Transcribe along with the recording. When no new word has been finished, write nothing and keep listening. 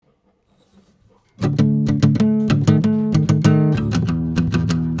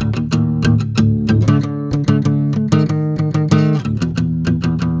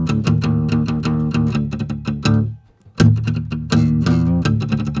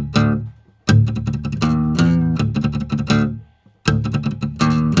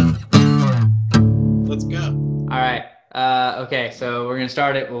Okay, so we're gonna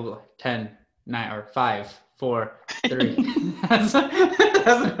start it. Well, 10, 9, or 5, 4, 3. That's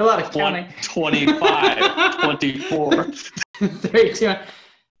a lot of counting. 25, 24. 3, 2.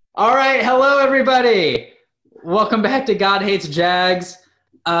 All right, hello everybody. Welcome back to God Hates Jags.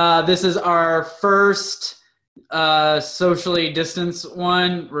 This is our first socially distanced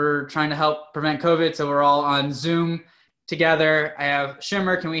one. We're trying to help prevent COVID, so we're all on Zoom together. I have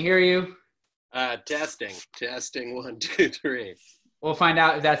Shimmer. Can we hear you? Testing. 1, 2, 3. We'll find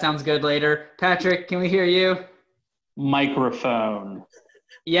out if that sounds good later. Patrick, can we hear you? Microphone.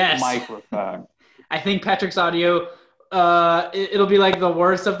 Yes. Microphone. I think Patrick's audio, it'll be like the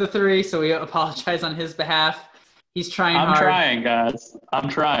worst of the three, so we apologize on his behalf. He's trying hard. I'm trying, guys. I'm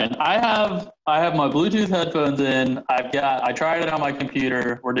trying. I have my Bluetooth headphones in. I tried it on my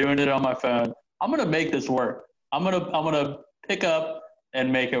computer. We're doing it on my phone. I'm gonna make this work. I'm gonna pick up and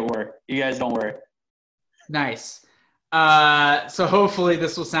make it work. You guys don't worry. Nice. So hopefully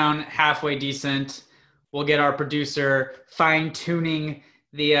this will sound halfway decent. We'll get our producer fine-tuning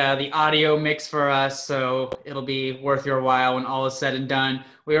the audio mix for us, so it'll be worth your while when all is said and done.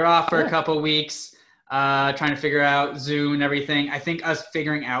 We were off for a couple weeks, trying to figure out Zoom and everything. I think us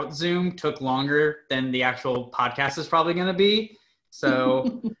figuring out Zoom took longer than the actual podcast is probably going to be.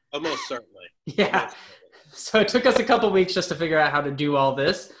 So Almost certainly. Yeah. So it took us a couple weeks just to figure out how to do all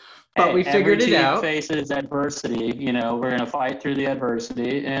this, but we figured it out. Every team faces adversity. We're going to fight through the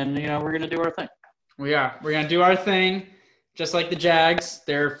adversity, and we're going to do our thing. We are. We're going to do our thing, just like the Jags.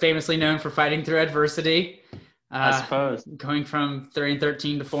 They're famously known for fighting through adversity. I suppose. Going from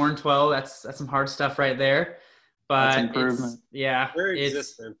 3-13 to 4-12, that's some hard stuff right there. But that's improvement. Their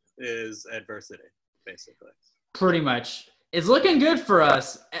existence is adversity, basically. Pretty much. It's looking good for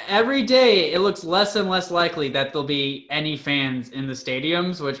us. Every day, it looks less and less likely that there'll be any fans in the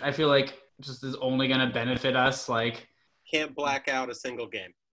stadiums, which I feel like just is only going to benefit us. Can't black out a single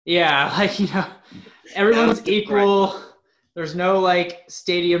game. Yeah, everyone's equal. There's no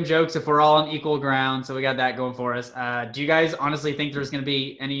stadium jokes if we're all on equal ground, so we got that going for us. Do you guys honestly think there's going to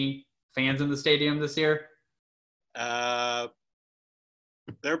be any fans in the stadium this year? There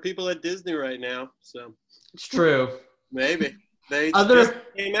are people at Disney right now, so it's true. Maybe they just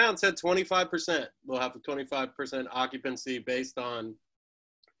came out and said 25%. We'll have a 25% occupancy based on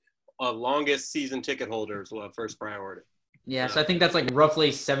longest season ticket holders will have first priority. Yeah, so I think that's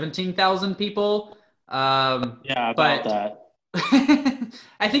roughly 17,000 people. About that.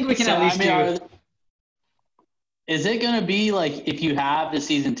 I think we can at least do. Is it going to be if you have the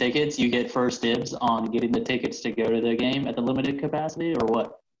season tickets, you get first dibs on getting the tickets to go to the game at the limited capacity, or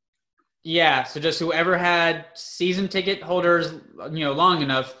what? Yeah, so just whoever had season ticket holders, long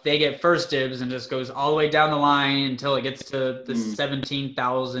enough, they get first dibs and just goes all the way down the line until it gets to the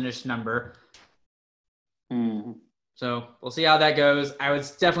 17,000-ish number. Mm. So we'll see how that goes. I would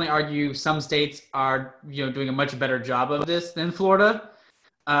definitely argue some states are, doing a much better job of this than Florida.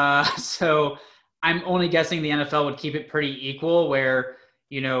 So I'm only guessing the NFL would keep it pretty equal where,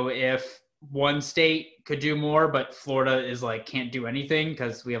 if one state could do more, but Florida is can't do anything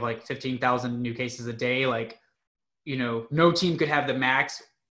because we have 15,000 new cases a day. No team could have the max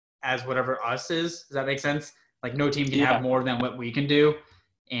as whatever us is. Does that make sense? No team can have more than what we can do.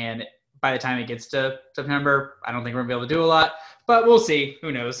 And by the time it gets to September, I don't think we're going to be able to do a lot, but we'll see.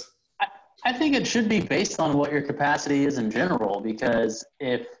 Who knows? I think it should be based on what your capacity is in general, because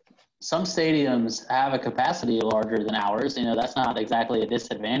if some stadiums have a capacity larger than ours, that's not exactly a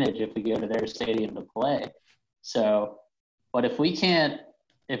disadvantage if we go to their stadium to play. So, but if we can't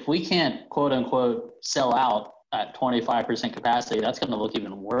quote unquote sell out at 25% capacity, that's going to look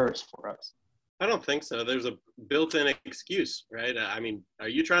even worse for us. I don't think so. There's a built-in excuse, right? I mean, are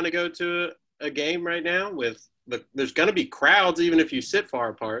you trying to go to a game right now there's going to be crowds even if you sit far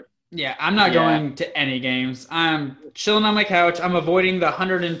apart? Yeah, I'm not going to any games. I'm chilling on my couch. I'm avoiding the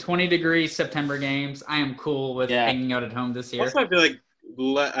 120-degree September games. I am cool with hanging out at home this year. Also, I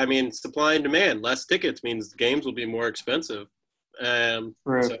feel supply and demand. Less tickets means games will be more expensive. True.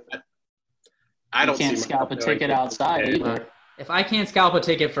 So I don't can't scalp a ticket outside either. If I can't scalp a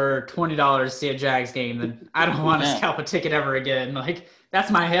ticket for $20 to see a Jags game, then I don't want to scalp a ticket ever again.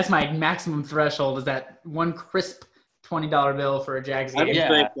 That's my maximum threshold is that one crisp $20 bill for a Jags game. I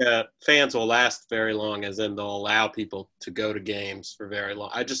don't think fans will last very long, as in they'll allow people to go to games for very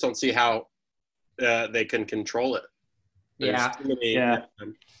long. I just don't see how they can control it. There's too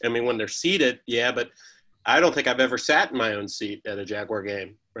many, when they're seated, but I don't think I've ever sat in my own seat at a Jaguar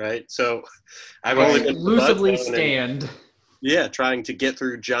game, right? So I've only been exclusively stand. Trying to get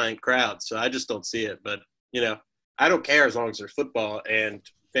through giant crowds. So I just don't see it. But, I don't care as long as there's football. And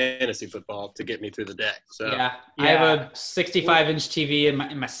fantasy football to get me through the day. So yeah. I have a 65-inch TV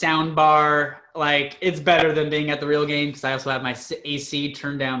in my sound bar. Like, it's better than being at the real game because I also have my AC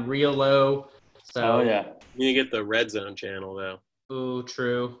turned down real low. So you get the Red Zone channel though. Ooh,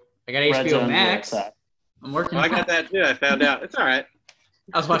 true. I got HBO Max. I'm working. I got that too. I found out. It's all right.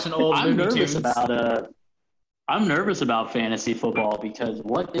 I was watching old Looney Tunes. I'm nervous about fantasy football because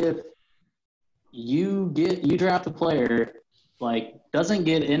what if you draft a player, like, doesn't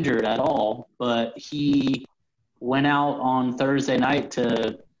get injured at all, but he went out on Thursday night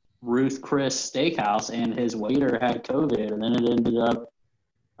to Ruth Chris Steakhouse and his waiter had COVID, and then it ended up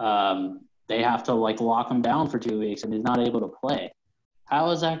they have to like lock him down for 2 weeks and he's not able to play.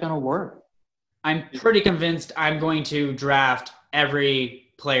 How is that going to work? I'm pretty convinced I'm going to draft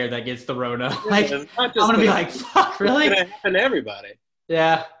every player that gets the Rona. Like, I'm going to be like, fuck, really? It's going to happen to everybody.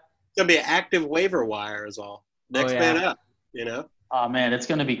 Yeah. It's going to be an active waiver wire is all. Next man up, you know? Oh, man, it's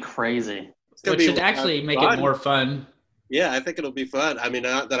going to be crazy. Which should actually make it more fun. Yeah, I think it'll be fun. I mean,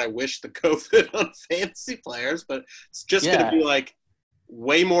 not that I wish the COVID on fantasy players, but it's just going to be like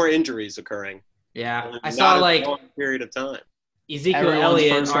way more injuries occurring. Yeah. I saw like a long period of time. Ezekiel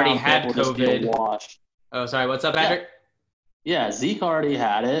Elliott already had COVID. Oh, sorry. What's up, Patrick? Yeah, Zeke already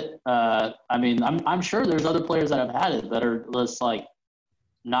had it. I mean, I'm sure there's other players that have had it that are just like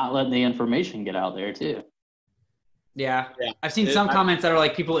not letting the information get out there too. Yeah. I've seen some comments that are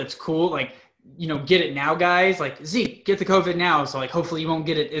like, people, it's cool. Like, you know, get it now, guys. Like, Zeke, get the COVID now. So, like, hopefully you won't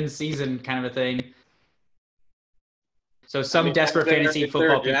get it in season kind of a thing. So some desperate fantasy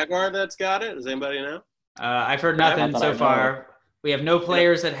football people. Jaguar that's got it? Does anybody know? I've heard nothing so far. We have no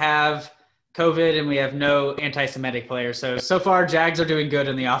players that have COVID, and we have no anti-Semitic players. So far, Jags are doing good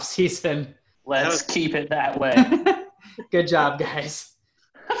in the offseason. Let's keep it that way. Good job, guys.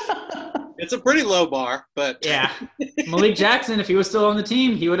 It's a pretty low bar, but yeah. Malik Jackson, if he was still on the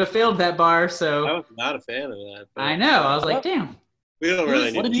team, he would have failed that bar. So I was not a fan of that. I know. I was like, damn. We don't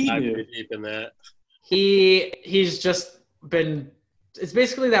really need to dive too deep in that. He's just been. It's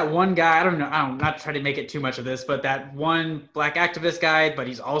basically that one guy. I don't know. I'm not trying to make it too much of this, but that one black activist guy. But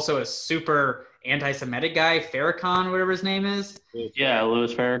he's also a super anti-Semitic guy, Farrakhan, whatever his name is. Yeah,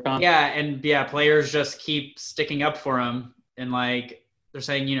 Louis Farrakhan. Yeah, and players just keep sticking up for him, and like they're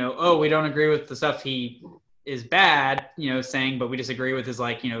saying, you know, oh, we don't agree with the stuff he is bad, you know, saying, but we disagree with his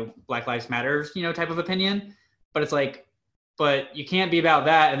like, you know, Black Lives Matter, you know, type of opinion. But it's like, but you can't be about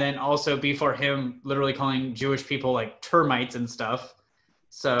that and then also be for him literally calling Jewish people like termites and stuff.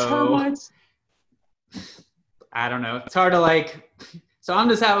 So termites. I don't know. It's hard to like. So I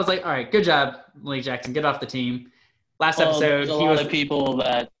was like, all right, good job, Malik Jackson. Get off the team. Last episode, there's a lot of people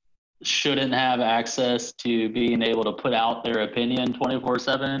that shouldn't have access to being able to put out their opinion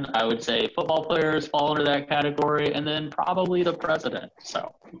 24/7. I would say football players fall under that category, and then probably the president.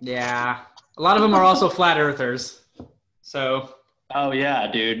 So yeah, a lot of them are also flat earthers. So. Oh yeah,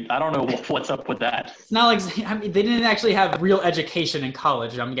 dude. I don't know what's up with that. It's not like, I mean, they didn't actually have real education in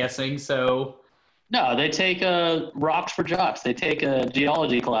college, I'm guessing. So. No, they take rocks for jocks. They take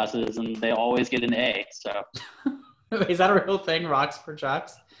geology classes, and they always get an A. So. Is that a real thing, rocks for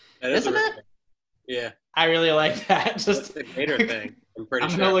jocks? Isn't it? Yeah. I really like that. Just a greater thing. I'm going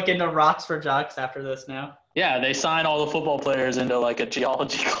to look into rocks for jocks after this now. Yeah, they sign all the football players into like a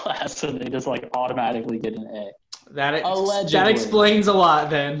geology class, and they just like automatically get an A. That explains a lot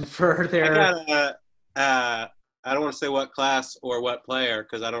then for their. I don't want to say what class or what player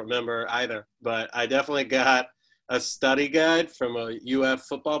because I don't remember either, but I definitely got a study guide from a UF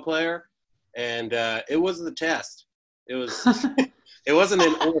football player, and it was the test. It was. It wasn't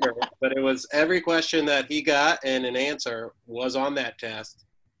in order, but it was every question that he got and an answer was on that test.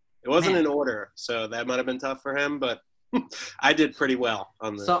 It wasn't in order, so that might have been tough for him, but I did pretty well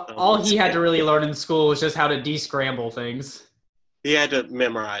on the. So all he had to really learn in school was just how to de-scramble things. He had to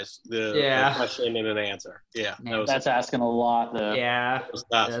memorize the question and an answer. Yeah, man, that's asking a lot, though. Yeah,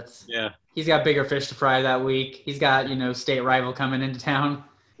 yeah. He's got bigger fish to fry that week. He's got state rival coming into town.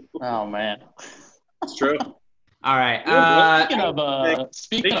 Oh man, it's true. All right.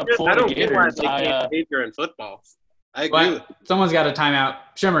 Speaking of Florida Gators, I can't major in football. I agree. Someone's got a timeout.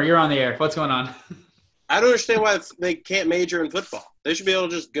 Shimmer, you're on the air. What's going on? I don't understand why they can't major in football. They should be able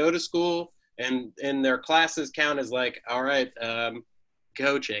to just go to school and their classes count as like, all right,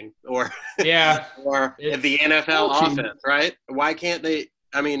 coaching or or the NFL offense, right? Why can't they?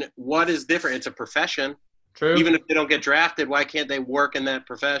 I mean, what is different? It's a profession. True. Even if they don't get drafted, why can't they work in that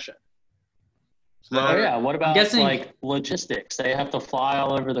profession? What about like logistics? They have to fly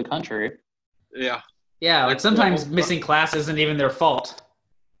all over the country. Yeah. Yeah, like sometimes missing class isn't even their fault.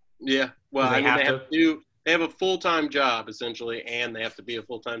 Yeah. Well, they have to do They have a full-time job essentially, and they have to be a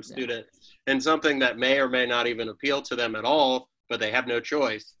full-time student, and something that may or may not even appeal to them at all, but they have no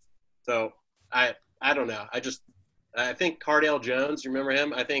choice. So I don't know. I think Cardale Jones, you remember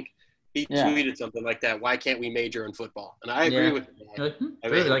him? I think he tweeted something like that. Why can't we major in football? And I agree with him.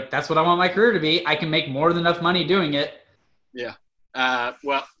 Like, that's what I want my career to be. I can make more than enough money doing it. Yeah.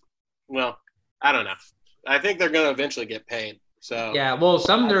 Well, I don't know. I think they're going to eventually get paid. So yeah, well,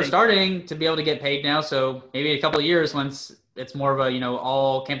 they're starting to be able to get paid now. So maybe a couple of years, once it's more of a,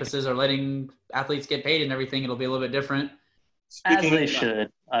 all campuses are letting athletes get paid and everything, it'll be a little bit different. As they should,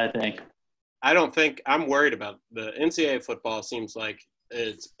 I think. I don't think I'm worried about the NCAA football. Seems like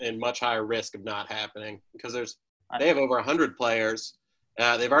it's in much higher risk of not happening because they have over 100 players.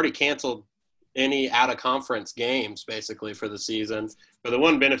 They've already canceled any out-of-conference games basically for the season. But the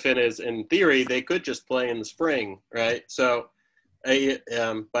one benefit is, in theory, they could just play in the spring, right? So,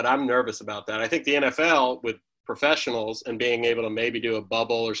 but I'm nervous about that. I think the NFL with professionals and being able to maybe do a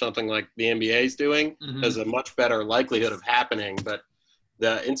bubble or something like the NBA is doing has a much better likelihood of happening. But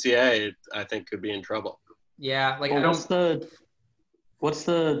the NCAA, I think, could be in trouble. Yeah, like what's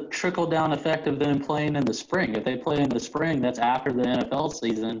the trickle-down effect of them playing in the spring? If they play in the spring, that's after the NFL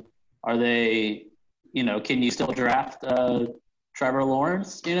season. Are they, can you still draft Trevor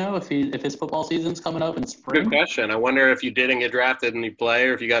Lawrence, if his football season's coming up in spring? Good question. I wonder if you didn't get drafted and you play,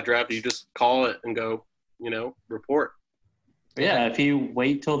 or if you got drafted, you just call it and go, report. Yeah, if you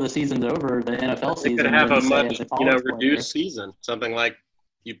wait till the season's over, the NFL season could have a much, reduced season. Something like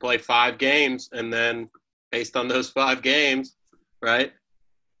you play 5 games, and then based on those 5 games, right?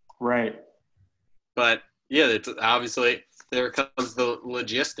 Right. But yeah, it's obviously there comes the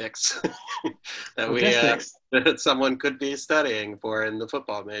logistics that someone could be studying for in the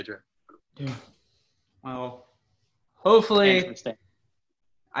football major. Yeah. Well, hopefully,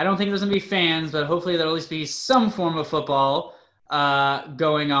 I don't think there's going to be fans, but hopefully there'll at least be some form of football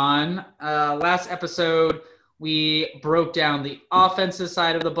going on. Last episode, we broke down the offensive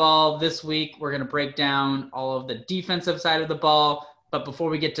side of the ball. This week, we're going to break down all of the defensive side of the ball. But before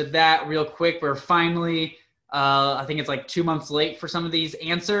we get to that, real quick, we're finally I think it's like 2 months late for some of these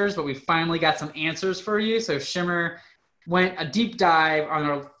answers, but we finally got some answers for you. So Shimmer went a deep dive on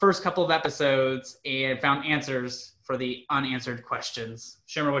our first couple of episodes and found answers for the unanswered questions.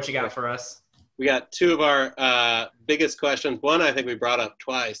 Shimmer, what you got for us? We got 2 of our biggest questions. One I think we brought up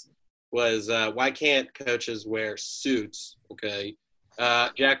twice was why can't coaches wear suits? Okay.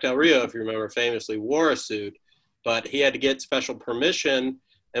 Jack Del Rio, if you remember, famously wore a suit, but he had to get special permission.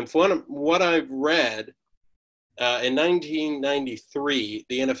 And from what I've read, in 1993,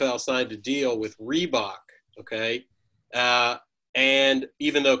 the NFL signed a deal with Reebok, okay? And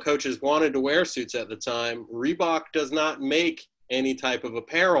even though coaches wanted to wear suits at the time, Reebok does not make any type of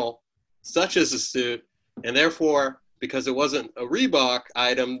apparel such as a suit, and therefore, because it wasn't a Reebok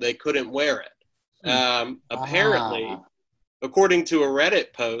item, they couldn't wear it. Apparently, according to a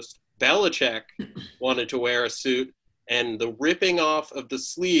Reddit post, Belichick wanted to wear a suit, and the ripping off of the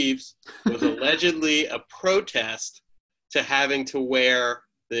sleeves was allegedly a protest to having to wear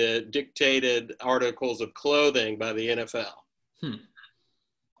the dictated articles of clothing by the NFL.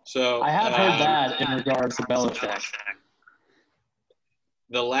 So I have heard that in regards to Belichick.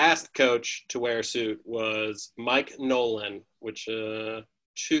 The last coach to wear a suit was Mike Nolan, which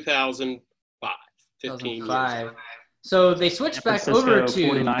 2005, 15 years ago. So they switched back over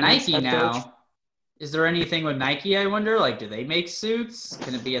to Nike now. Coach. Is there anything with Nike, I wonder? Like, do they make suits?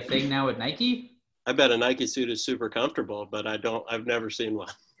 Can it be a thing now with Nike? I bet a Nike suit is super comfortable, but I've never seen one.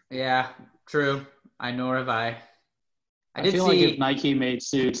 Yeah, true. Nor have I. I feel like if Nike made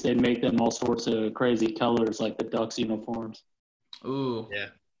suits, they'd make them all sorts of crazy colors like the Ducks uniforms. Ooh. Yeah.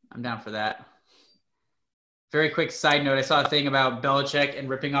 I'm down for that. Very quick side note. I saw a thing about Belichick and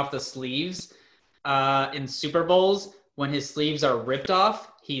ripping off the sleeves in Super Bowls. When his sleeves are ripped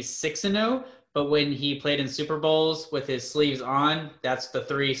off, he's 6-0. But when he played in Super Bowls with his sleeves on, that's the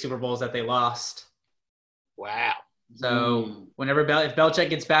 3 Super Bowls that they lost. Wow. So if Belichick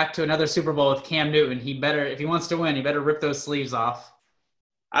gets back to another Super Bowl with Cam Newton, if he wants to win, he better rip those sleeves off.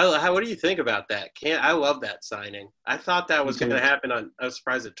 What do you think about that? I love that signing. I thought that was going to happen. I was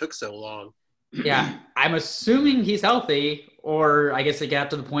surprised it took so long. Yeah, I'm assuming he's healthy, or I guess it got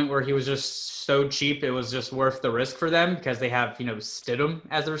to the point where he was just so cheap it was just worth the risk for them because they have, Stidham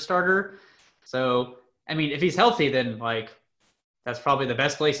as their starter. So, I mean, if he's healthy, then, that's probably the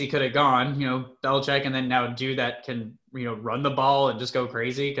best place he could have gone, Belichick, and then now a dude that can, run the ball and just go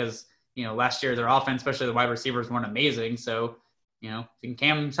crazy because, last year their offense, especially the wide receivers, weren't amazing. So, if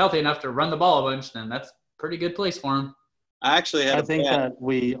Cam's healthy enough to run the ball a bunch, then that's a pretty good place for him. I actually had I think that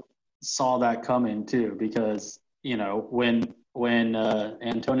we saw that coming too, because when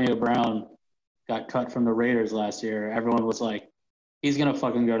Antonio Brown got cut from the Raiders last year, everyone was like, he's gonna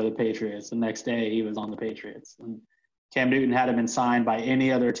fucking go to the Patriots. The next day, he was on the Patriots, and Cam Newton hadn't been signed by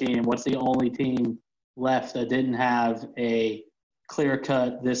any other team. What's the only team left that didn't have a clear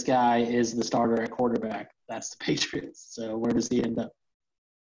cut? This guy is the starter at quarterback. That's the Patriots. So where does he end up?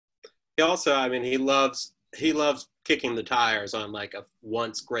 He also, I mean, he loves kicking the tires on like a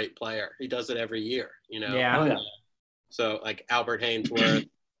once great player. He does it every year, Yeah. Oh, yeah. So like Albert Haynesworth,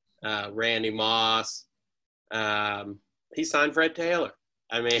 Randy Moss. He signed Fred Taylor.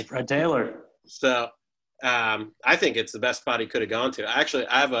 I mean, Fred Taylor. So I think it's the best spot he could have gone to. Actually,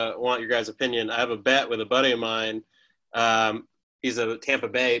 want your guys' opinion. I have a bet with a buddy of mine. He's a Tampa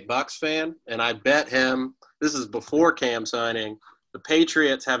Bay Bucks fan, and I bet him, this is before Cam signing, the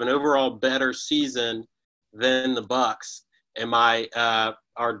Patriots have an overall better season than the Bucks. And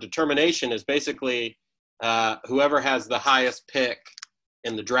our determination is basically whoever has the highest pick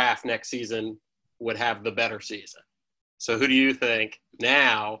in the draft next season would have the better season. So who do you think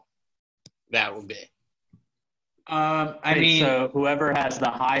now that would be? So whoever has the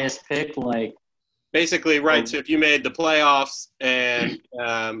highest pick, like basically, right. So if you made the playoffs and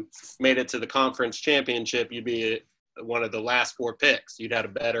made it to the conference championship, you'd be one of the last 4 picks. You'd have a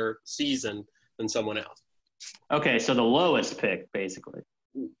better season than someone else. Okay, so the lowest pick, basically.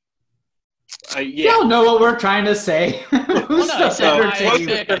 Yeah. You don't know what we're trying to say. Who's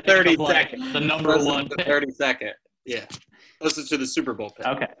the 30 second. The number one pick. 32nd. Yeah. Closer to the Super Bowl pick.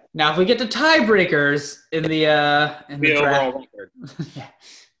 Okay. Now, if we get to tiebreakers in the overall record. Yeah.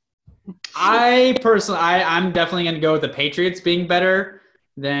 I personally, I'm definitely going to go with the Patriots being better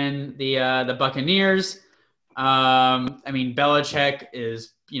than the Buccaneers. I mean, Belichick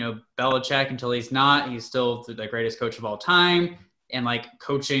is, Belichick until he's not. He's still the greatest coach of all time. And,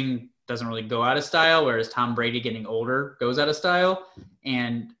 coaching doesn't really go out of style, whereas Tom Brady getting older goes out of style.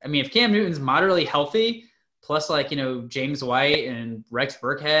 And, I mean, if Cam Newton's moderately healthy, plus, James White and Rex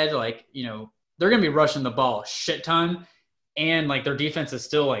Burkhead, they're going to be rushing the ball a shit ton. And, their defense is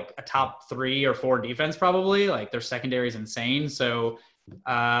still, a top 3 or 4 defense probably. Their secondary is insane. So,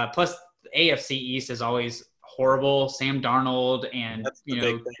 plus the AFC East is always horrible. Sam Darnold and, that's the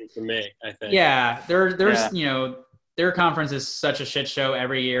big thing for me, I think. Yeah, their conference is such a shit show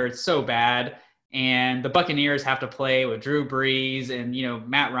every year. It's so bad. And the Buccaneers have to play with Drew Brees and,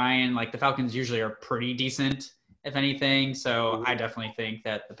 Matt Ryan. The Falcons usually are pretty decent, if anything. So I definitely think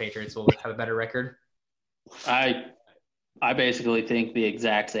that the Patriots will have a better record. I basically think the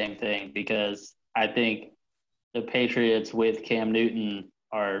exact same thing, because I think the Patriots with Cam Newton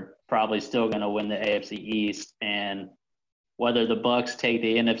are probably still going to win the AFC East. And whether the Bucks take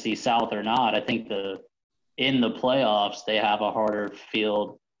the NFC South or not, I think in the playoffs they have a harder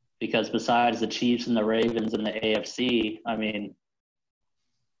field, because besides the Chiefs and the Ravens and the AFC, I mean,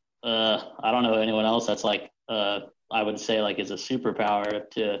 I don't know anyone else that's I would say is a superpower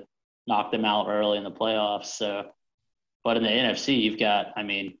to knock them out early in the playoffs. So, but in the NFC, you've got,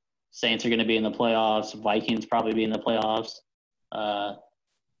 Saints are going to be in the playoffs, Vikings probably be in the playoffs,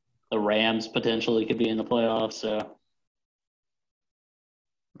 the Rams potentially could be in the playoffs. So,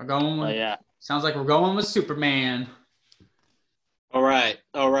 we're going with, yeah. Sounds like we're going with Superman. All right.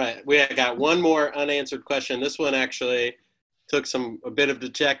 We got one more unanswered question. This one actually took a bit of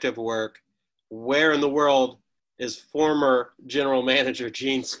detective work. Where in the world is former general manager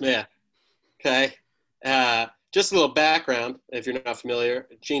Gene Smith? Okay. Just a little background, if you're not familiar.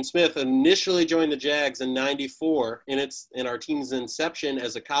 Gene Smith initially joined the Jags in '94 in our team's inception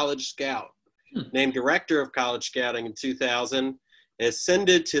as a college scout. Named director of college scouting in 2000,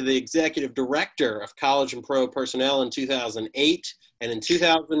 ascended to the executive director of college and pro personnel in 2008, and in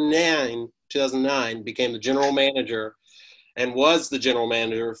 2009 became the general manager and was the general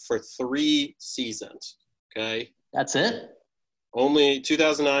manager for 3 seasons. Okay. That's it? Only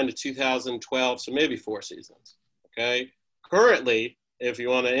 2009 to 2012, so maybe 4 seasons. Okay. Currently, if you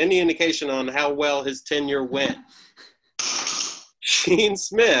want any indication on how well his tenure went, Gene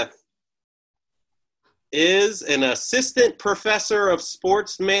Smith is an assistant professor of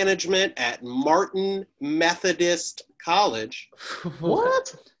sports management at Martin Methodist College.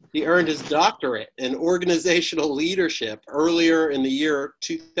 What? He earned his doctorate in organizational leadership earlier in the year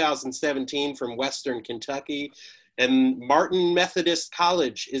 2017 from Western Kentucky. And Martin Methodist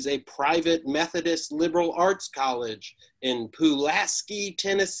College is a private Methodist liberal arts college in Pulaski,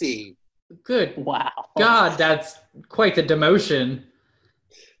 Tennessee. Good. Wow. God, that's quite the demotion.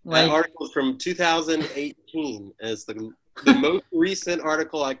 That article is from 2018 as the most recent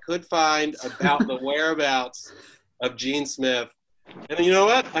article I could find about the whereabouts of Gene Smith. And you know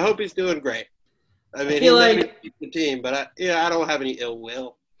what? I hope he's doing great. I mean, I feel he like made the team, but I don't have any ill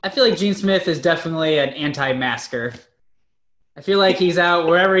will. I feel like Gene Smith is definitely an anti-masker. I feel like he's out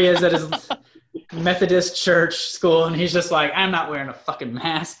wherever he is at his Methodist church school, and he's just like, I'm not wearing a fucking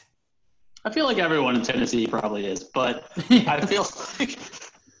mask. I feel like everyone in Tennessee probably is, but I feel like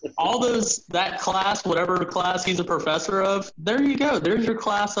all that class, whatever class he's a professor of, there you go. There's your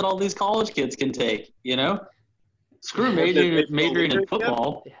class that all these college kids can take, you know? Screw majoring in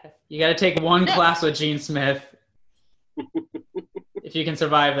football. You got to take one class with Gene Smith. If you can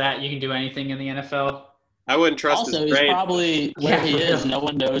survive that, you can do anything in the NFL. I wouldn't trust also, his he's brain. probably where he is. No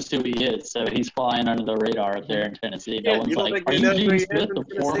one knows who he is, so he's flying under the radar up there in Tennessee. No one's like, "Are you Gene Smith, the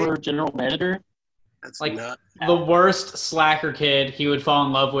former general manager?" That's like nuts. The worst slacker kid he would fall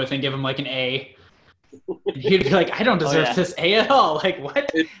in love with and give him like an A. He'd be like, I don't deserve this A at all. Like, what?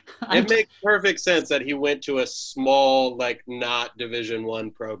 It makes perfect sense that he went to a small, like, not Division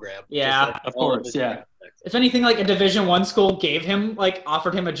I program. Yeah, like of course. Yeah. If anything, like a Division I school gave him, like,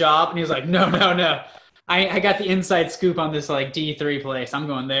 offered him a job, and he was like, no. I got the inside scoop on this, like, D3 place. I'm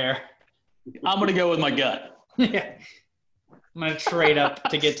going there. I'm going to go with my gut. Yeah. I'm going to trade up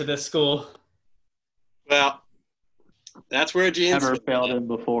to get to this school. Well, that's where Gene never failed him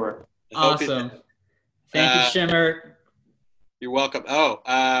before. Awesome. Thank you, Shimmer. You're welcome.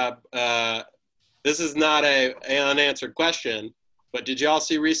 This is not an unanswered question, but did y'all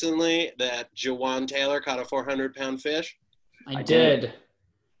see recently that Jawan Taylor caught a 400-pound fish? I did.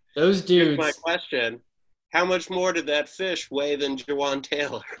 Those dudes. Here's my question. How much more did that fish weigh than Jawan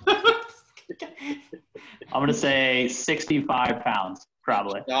Taylor? I'm going to say 65 pounds,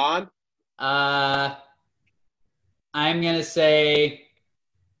 probably. Don? I'm going to say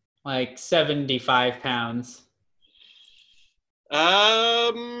like 75 pounds.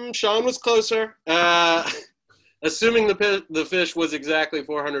 Sean was closer. Assuming the fish was exactly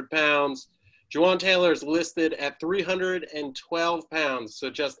 400 pounds, Jawan Taylor is listed at 312 pounds. So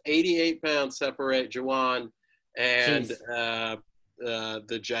just 88 pounds separate Jawan and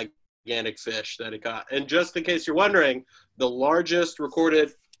the gigantic fish that he caught. And just in case you're wondering, the largest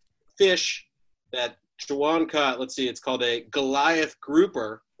recorded fish that Jawan caught, let's see, it's called a Goliath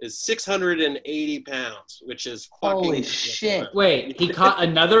grouper, is 680 pounds, which is fucking holy shit. Wait, he caught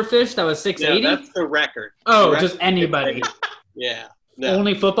another fish that was 680? Yeah, that's the record. Oh, just anybody. Yeah. No.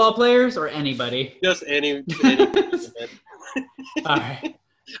 Only football players or anybody? Just any All right.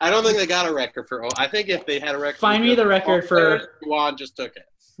 I don't think they got a record for. I think if they had a record, find me the record for. Jawan just took it.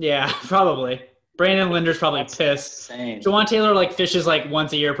 Yeah, probably. Brandon Linder's probably pissed. Insane. Jawan Taylor like fishes like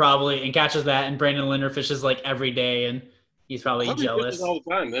once a year probably and catches that, and Brandon Linder fishes like every day, and he's probably jealous. All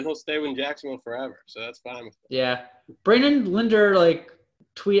the time. Then he'll stay in Jacksonville forever, so that's fine with him. Yeah, Brandon Linder like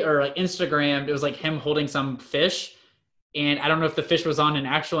tweet or like Instagrammed. It was like him holding some fish. And I don't know if the fish was on an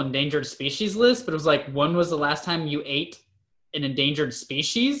actual endangered species list, but it was like, when was the last time you ate an endangered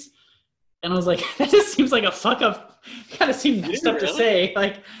species? And I was like, that just seems like a fuck up. Kind of seemed messed up to say.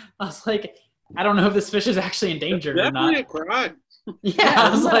 Like, I was like, I don't know if this fish is actually endangered or not. Definitely a crime. Yeah, I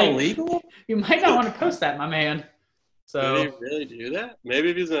was like, illegal? You might not want to post that, my man. So did he really do that?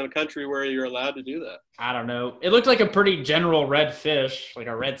 Maybe if he's in a country where you're allowed to do that. I don't know. It looked like a pretty general red fish, like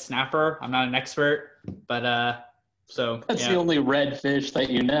a red snapper. I'm not an expert, but so that's the only red fish that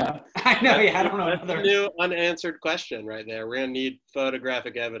you know. I know. Yeah, I don't know. That's a new unanswered question right there. We're gonna need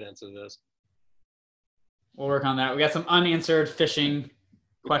photographic evidence of this. We'll work on that. We got some unanswered fishing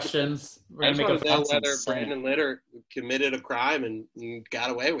questions. We're I gonna just make want to know whether insane. Brandon Linder committed a crime and got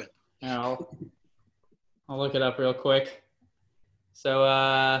away with it. I'll look it up real quick.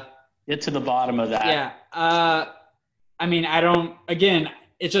 So get to the bottom of that. Yeah. I mean, I don't. Again,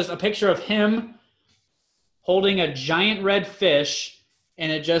 it's just a picture of him holding a giant red fish,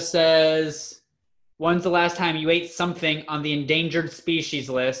 and it just says, when's the last time you ate something on the endangered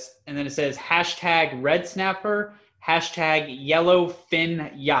species list? And then it says hashtag red snapper, hashtag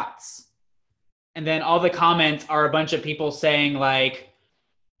yellowfin yachts. And then all the comments are a bunch of people saying like,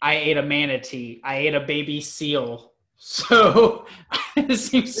 I ate a manatee, I ate a baby seal. So it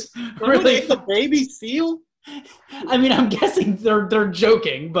seems really ate the baby seal? I mean, I'm guessing they're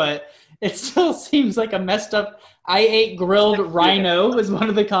joking, but it still seems like a messed up. I ate grilled rhino was one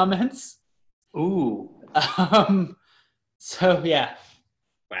of the comments. Ooh. So yeah.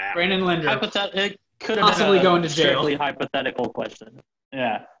 Wow. Brandon Linder. It could have possibly been going to jail. Strictly hypothetical question.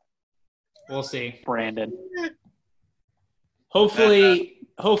 Yeah. We'll see. Brandon. Hopefully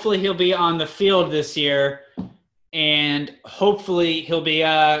he'll be on the field this year, and hopefully he'll be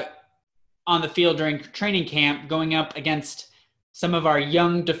on the field during training camp going up against some of our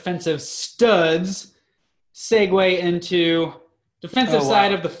young defensive studs. Segue into defensive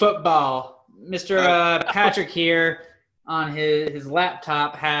side of the football. Mr. Patrick here on his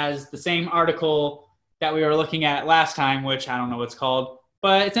laptop has the same article that we were looking at last time, which I don't know what it's called,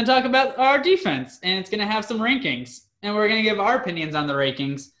 but it's going to talk about our defense, and it's going to have some rankings, and we're going to give our opinions on the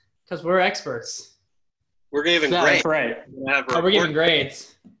rankings because we're experts. We're giving grades. That's right. We're giving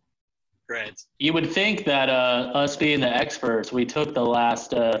grades. Grades. You would think that us being the experts, we took the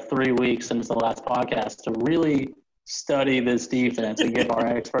last 3 weeks since the last podcast to really study this defense and give our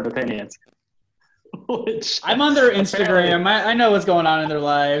expert opinions. I'm on their Instagram. I know what's going on in their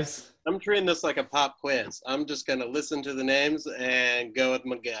lives. I'm treating this like a pop quiz. I'm just going to listen to the names and go with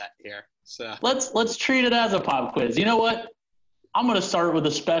my gut here. So let's treat it as a pop quiz. You know what? I'm going to start with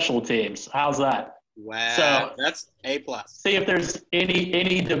the special teams. How's that? Wow, so, that's A+. See if there's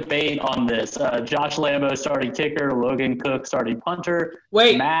any debate on this. Josh Lambo starting kicker, Logan Cook starting punter.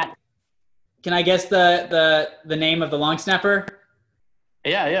 Wait, Matt. Can I guess the name of the long snapper?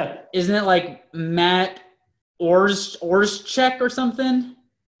 Yeah. Isn't it like Matt Orzechek or something?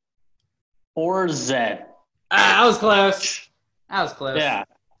 Orzed. I was close. Yeah.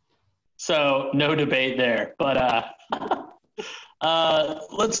 So no debate there, but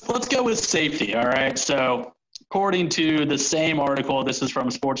let's go with safety. All right. So according to the same article, this is from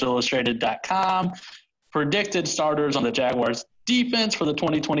SportsIllustrated.com. Predicted starters on the Jaguars defense for the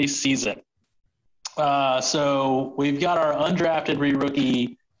 2020 season. So we've got our undrafted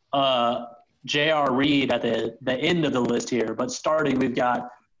rookie J.R. Reed at the end of the list here, but starting we've got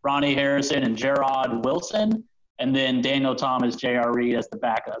Ronnie Harrison and Gerard Wilson, and then Daniel Thomas, J.R. Reed as the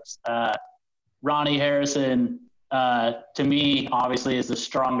backups. Ronnie Harrison, to me, obviously is the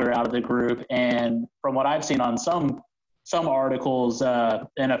stronger out of the group, and from what I've seen on some articles,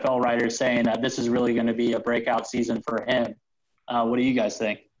 NFL writers saying that this is really going to be a breakout season for him. What do you guys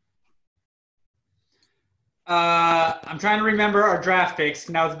think? I'm trying to remember our draft picks.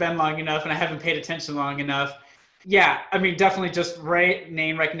 Now it's been long enough, and I haven't paid attention long enough. Yeah, I mean, definitely just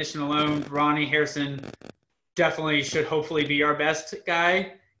name recognition alone. Ronnie Harrison definitely should hopefully be our best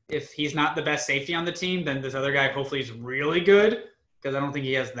guy. If he's not the best safety on the team, then this other guy hopefully is really good because I don't think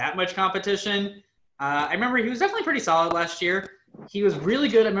he has that much competition. I remember he was definitely pretty solid last year. He was really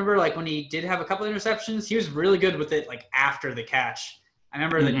good. I remember like when he did have a couple of interceptions, he was really good with it like after the catch. I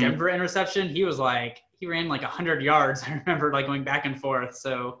remember the Denver interception. He ran like 100 yards. I remember like going back and forth.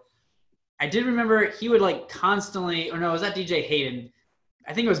 So I did remember he would like constantly, or no, was that DJ Hayden?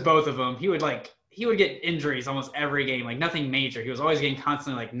 I think it was both of them. He would get injuries almost every game, like nothing major. He was always getting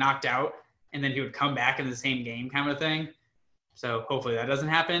constantly like knocked out, and then he would come back in the same game kind of thing. So hopefully that doesn't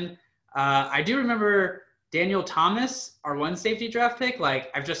happen. I do remember Daniel Thomas, our one safety draft pick. Like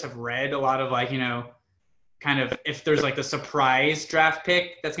I've just have read a lot of like, kind of if there's like the surprise draft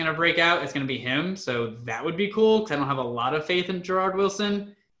pick that's going to break out, it's going to be him. So that would be cool because I don't have a lot of faith in Gerard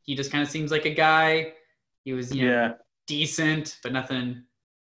Wilson. He just kind of seems like a guy. He was, decent, but nothing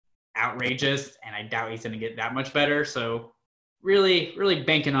outrageous, and I doubt he's going to get that much better. So really, really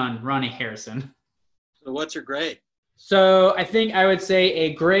banking on Ronnie Harrison. So what's your grade? So I think I would say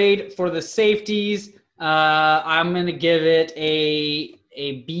a grade for the safeties. I'm going to give it a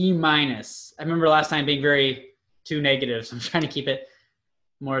B-. I remember last time being too negative, so I'm trying to keep it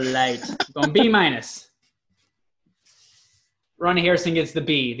more light. Going B-. Ronnie Harrison gets the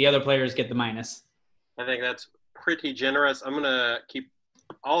B. The other players get the minus. I think that's pretty generous. I'm going to keep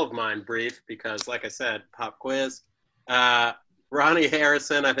all of mine brief because, like I said, pop quiz. Ronnie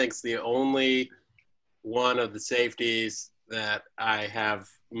Harrison, I think, is the only one of the safeties that I have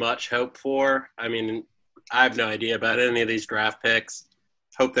much hope for. I mean, I have no idea about any of these draft picks.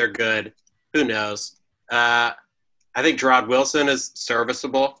 Hope they're good. Who knows? I think Gerard Wilson is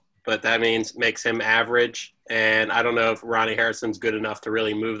serviceable, but that makes him average. And I don't know if Ronnie Harrison's good enough to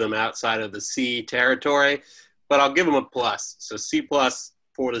really move them outside of the C territory, but I'll give him a plus. So C+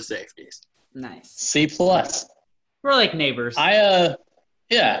 for the safeties. Nice. C+. We're like neighbors. I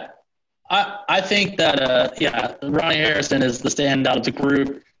think that Ronnie Harrison is the standout of the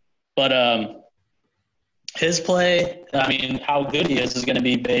group, but his play, I mean, how good he is going to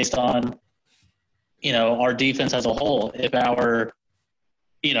be based on, our defense as a whole. If our,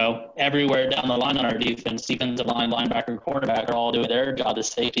 everywhere down the line on our defense, defensive line, linebacker, quarterback are all doing their job, the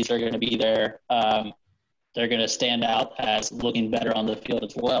safeties are going to be there. They're going to stand out as looking better on the field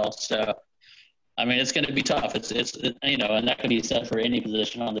as well. So, I mean, it's going to be tough. It's and that can be said for any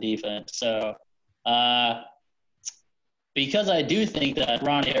position on the defense. So, because I do think that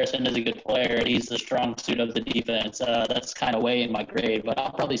Ronnie Harrison is a good player and he's the strong suit of the defense, that's kind of weighing my grade. But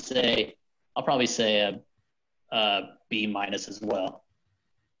I'll probably say a B- as well.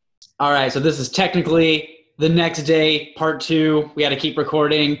 All right, so this is technically the next day, part 2, we had to keep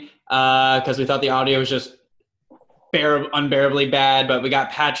recording because we thought the audio was just unbearably bad. But we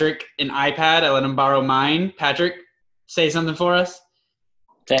got Patrick an iPad. I let him borrow mine. Patrick, say something for us.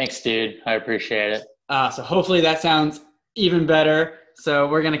 Thanks, dude. I appreciate it. So hopefully that sounds even better. So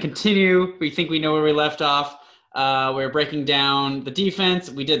we're going to continue. We think we know where we left off. We're breaking down the defense.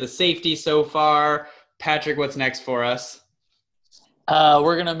 We did the safety so far. Patrick, what's next for us?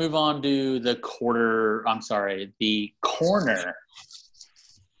 We're going to move on to the cornerbacks.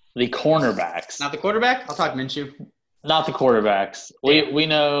 Not the quarterback? I'll talk Minshew. Not the quarterbacks. We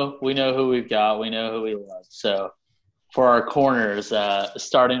know who we've got. We know who we love. So for our corners,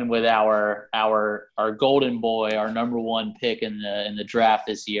 starting with our golden boy, our number 1 pick in the draft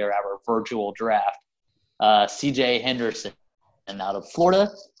this year, our virtual draft, C.J. Henderson. And out of Florida,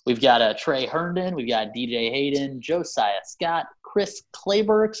 we've got Trey Herndon, we've got DJ Hayden, Josiah Scott, Chris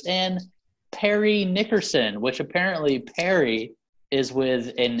Clayburgh, and Perry Nickerson, which apparently Perry is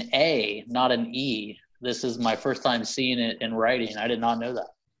with an A, not an E. This is my first time seeing it in writing. I did not know that.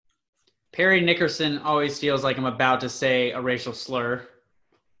 Perry Nickerson always feels like I'm about to say a racial slur.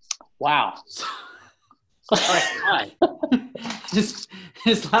 Wow. Why? His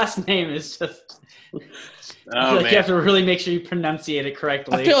last name is just Oh, like man. you have to really make sure you pronunciate it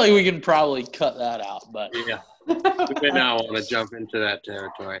correctly. I feel like we can probably cut that out, but Yeah. We now want to jump into that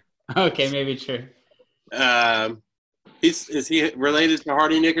territory. Okay, maybe true. Is he related to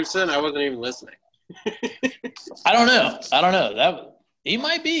Hardy Nickerson? I wasn't even listening. I don't know. That he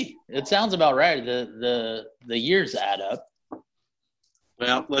might be. It sounds about right. The years add up.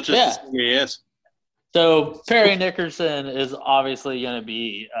 Well, let's just assume he is. So Perry Nickerson is obviously going to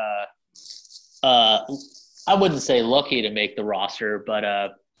be I wouldn't say lucky to make the roster, but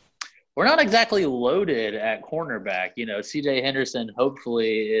we're not exactly loaded at cornerback. You know, C.J. Henderson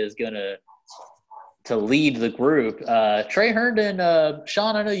hopefully is going to lead the group. Trey Herndon,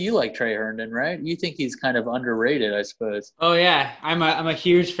 Sean, I know you like Trey Herndon, right? You think he's kind of underrated, I suppose. Oh yeah, I'm a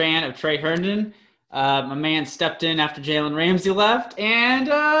huge fan of Trey Herndon. My man stepped in after Jalen Ramsey left, and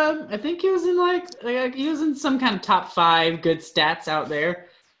I think he was in he was in some kind of top 5 good stats out there.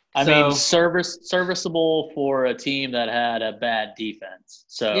 I mean, serviceable for a team that had a bad defense.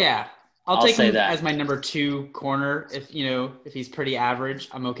 So yeah, I'll take him that as my number 2 corner. If he's pretty average,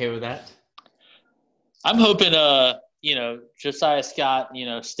 I'm okay with that. I'm hoping, Josiah Scott,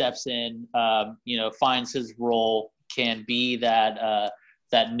 steps in, finds his role, can be that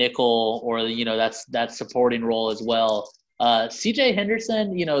nickel or that supporting role as well. C.J.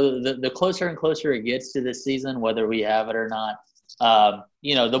 Henderson, the closer and closer it gets to this season, whether we have it or not,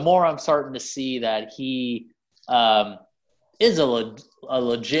 the more I'm starting to see that he is a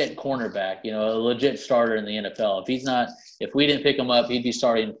legit cornerback, a legit starter in the NFL. If we didn't pick him up, he'd be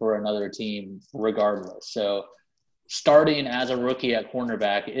starting for another team regardless. So starting as a rookie at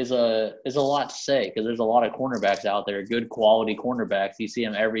cornerback is a lot to say because there's a lot of cornerbacks out there, good quality cornerbacks. You see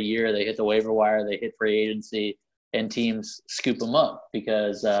them every year. They hit the waiver wire, they hit free agency, and teams scoop them up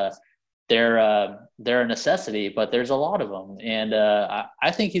because they're a necessity, but there's a lot of them. And I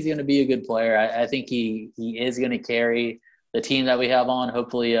think he's going to be a good player. I think he is going to carry the team that we have on.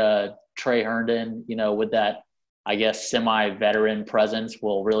 Hopefully Trey Herndon, with that, I guess, semi-veteran presence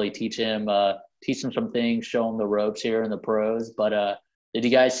will really teach him some things, show him the ropes here in the pros. But did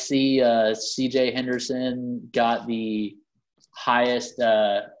you guys see C.J. Henderson got the highest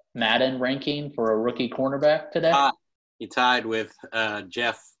Madden ranking for a rookie cornerback today? He tied with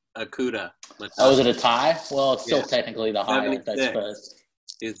Jeff Okudah. Was it a tie? Well, it's still technically the highest, I suppose.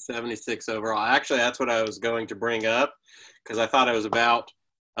 He's 76 overall. Actually, that's what I was going to bring up because I thought it was about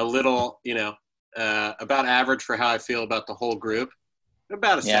a little, about average for how I feel about the whole group.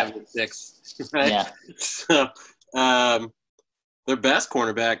 About a 76, right? Yeah. So their best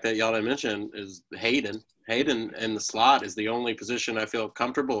cornerback that y'all didn't mention is Hayden. Hayden in the slot is the only position I feel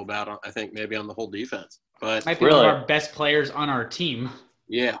comfortable about, I think, maybe on the whole defense. But might be one of our best players on our team.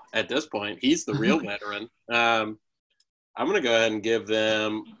 Yeah, at this point. He's the real veteran. I'm going to go ahead and give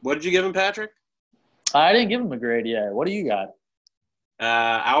them – what did you give him, Patrick? I didn't give him a grade yet. What do you got?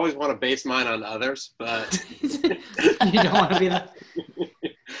 I always want to base mine on others, but – You don't want to be the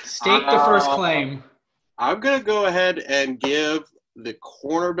 – stake the first claim. I'm going to go ahead and give the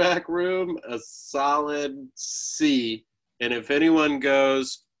cornerback room a solid C. And if anyone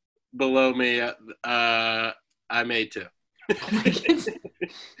goes below me, I may too.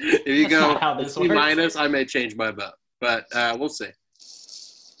 If you go C minus, I may change my vote, but we'll see.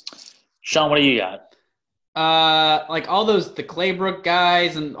 Sean, what do you got? All the Claybrook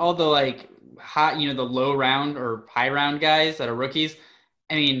guys and all the high, the low round or high round guys that are rookies.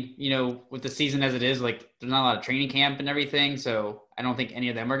 I mean, with the season as it is, like there's not a lot of training camp and everything, so I don't think any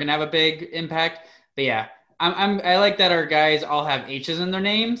of them are gonna have a big impact. But yeah, I like that our guys all have H's in their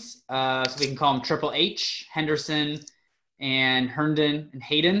names, so we can call them Triple H, Henderson, and Herndon and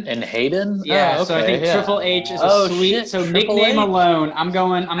Hayden. And Hayden? Yeah. Oh, okay, So I think Triple H is a sweet. Shit, so Triple nickname H. alone, I'm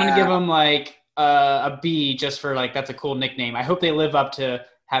gonna give him like a B just for like that's a cool nickname. I hope they live up to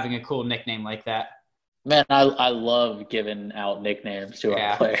having a cool nickname like that. Man, I love giving out nicknames to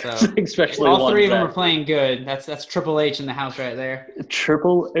our players, so especially all three of them are playing good. That's Triple H in the house right there.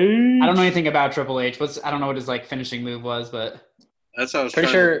 Triple H. I don't know anything about Triple H. I don't know what his like finishing move was, but that's what I was pretty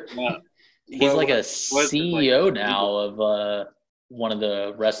sure he's like a what CEO now of one of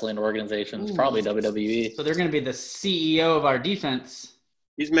the wrestling organizations, probably WWE. So they're going to be the CEO of our defense.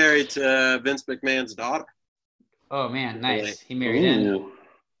 He's married to Vince McMahon's daughter. Oh man, nice. He married in.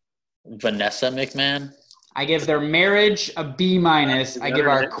 Vanessa McMahon. I give their marriage a B-. I give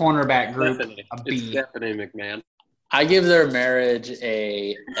our cornerback group a B. It's Stephanie McMahon. I give their marriage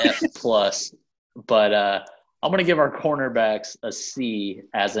a F+, but I'm going to give our cornerbacks a C,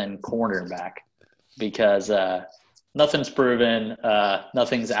 as in cornerback, because nothing's proven,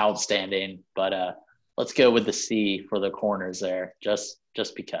 nothing's outstanding, but let's go with the C for the corners there, just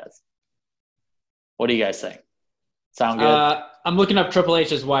because. What do you guys think? Sound good? I'm looking up Triple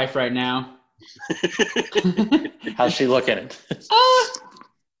H's wife right now. How's she looking?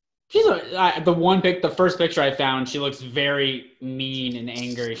 She's the first picture I found, she looks very mean and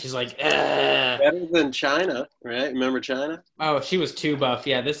angry. She's like, better than China, right? Remember China? Oh, she was too buff.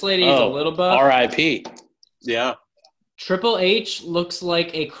 Yeah, this lady is a little buff. R.I.P. Yeah. Triple H looks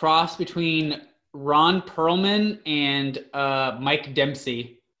like a cross between Ron Perlman and Mike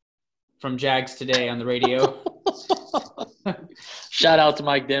Dempsey from Jags Today on the radio. Shout out to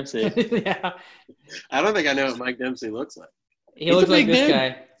Mike Dempsey. Yeah. I don't think I know what Mike Dempsey looks like. He looks like this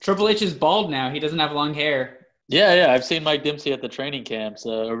guy. Triple H is bald now. He doesn't have long hair. Yeah. I've seen Mike Dempsey at the training camps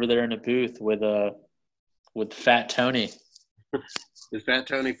over there in the booth with Fat Tony. Is Fat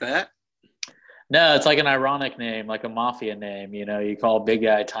Tony fat? No, it's like an ironic name, like a mafia name. You call big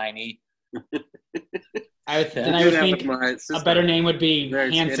guy Tiny. I would think a better name would be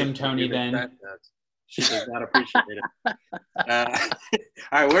Handsome Tony then. She does not appreciate it.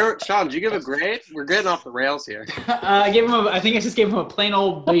 All right, Sean, did you give a grade? We're getting off the rails here. I think I just gave him a plain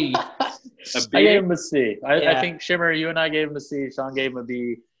old B. I gave him a C. I think, Shimmer, you and I gave him a C. Sean gave him a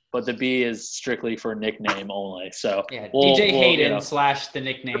B. But the B is strictly for nickname only. So yeah, DJ Hayden / the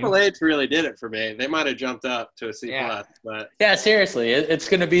nickname. Triple H really did it for me. They might have jumped up to a C+, but yeah, seriously, it's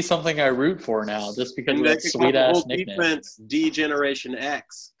going to be something I root for now, just because of that sweet ass nickname. Defense D Generation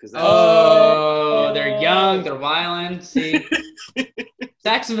X. They're young, they're violent. See,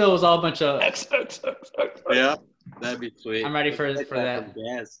 Jacksonville was all a bunch of X. Yeah, that'd be sweet. I'm ready for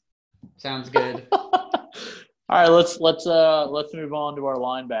that. Sounds good. All right, let's move on to our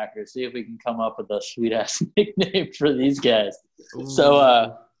linebackers. See if we can come up with a sweet ass nickname for these guys. Ooh.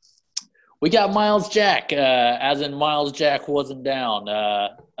 So we got Miles Jack, as in Miles Jack wasn't down.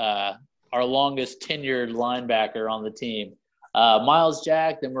 Our longest tenured linebacker on the team. Miles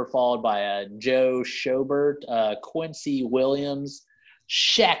Jack. Then we're followed by Joe Schobert, Quincy Williams,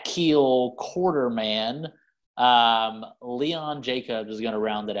 Shaquille Quarterman. Leon Jacobs is going to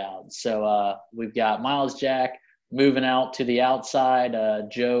round it out. So we've got Miles Jack moving out to the outside.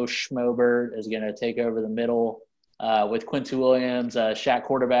 Joe Schmobert is going to take over the middle with Quincy Williams. Shaq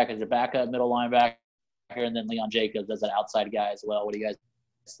quarterback as a backup middle linebacker, and then Leon Jacobs as an outside guy as well. What do you guys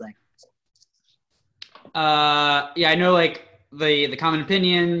think? Yeah, I know like the common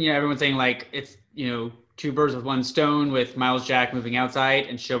opinion, everyone's saying like it's, two birds with one stone with Miles Jack moving outside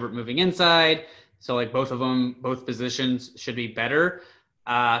and Schobert moving inside. So, like, both of them, both positions should be better.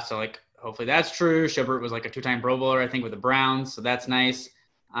 So, like, hopefully that's true. Schobert was, like, a two-time Pro Bowler, I think, with the Browns. So that's nice.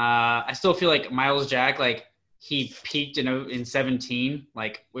 I still feel like Miles Jack, like, he peaked, in 17.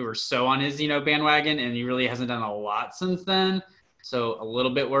 Like, we were so on his, bandwagon, and he really hasn't done a lot since then. So, a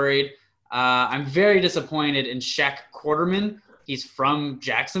little bit worried. I'm very disappointed in Shaq Quarterman. He's from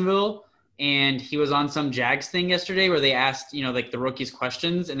Jacksonville. And he was on some Jags thing yesterday where they asked, like the rookies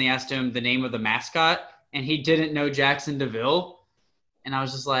questions, and they asked him the name of the mascot, and he didn't know Jackson DeVille. And I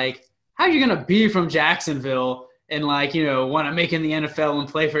was just like, how are you going to be from Jacksonville and want to make in the NFL and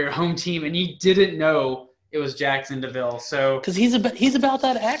play for your home team? And he didn't know it was Jackson DeVille. So because he's about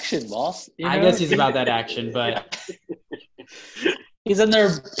that action, boss. I guess he's about that action, but he's in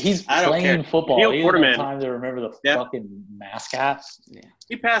there. He's playing football. He doesn't have time to remember the fucking mascot. Yeah.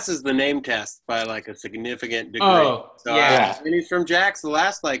 He passes the name test by like a significant degree. Oh, so, and he's from Jax. The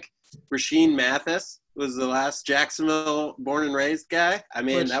last Rasheed Mathis was the last Jacksonville born and raised guy. I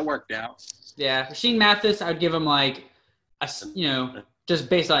mean, that worked out. Yeah, Rasheed Mathis, I'd give him like just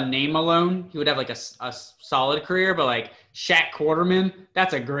based on name alone, he would have like a solid career. But like Shaq Quarterman,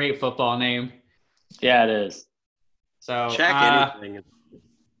 that's a great football name. Yeah, it is. So Shaq anything.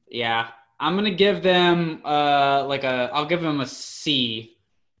 Yeah, I'm gonna give them I'll give them a C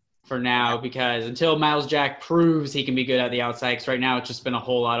for now, because until Miles Jack proves he can be good at the outside, because right now it's just been a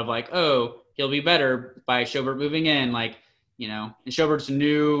whole lot of like, oh, he'll be better by Schobert moving in, like, and Schobert's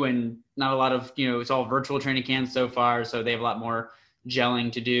new and not a lot of, it's all virtual training camps so far, so they have a lot more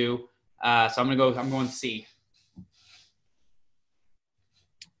gelling to do. So I'm going C.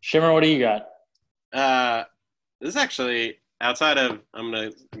 Shimmer, what do you got? This is actually outside of, I'm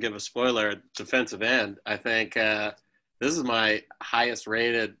going to give a spoiler, defensive end. I think this is my highest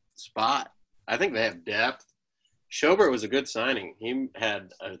rated spot. I think they have depth. Schobert was a good signing. He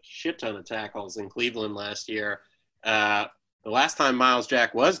had a shit ton of tackles in Cleveland last year. The last time Miles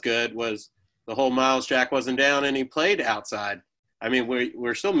Jack was good was the whole Miles Jack wasn't down and he played outside. I mean,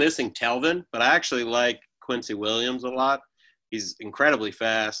 we're still missing Telvin, but I actually like Quincy Williams a lot. He's incredibly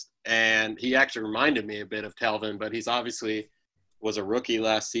fast, and he actually reminded me a bit of Telvin, but he's obviously was a rookie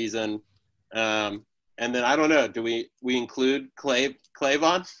last season. And then I don't know, do we include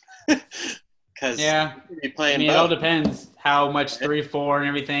Clavon? Because it all depends how much 3-4 and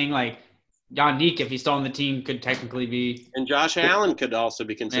everything. Like Yannick, if he's still on the team, could technically be. And Josh Allen could also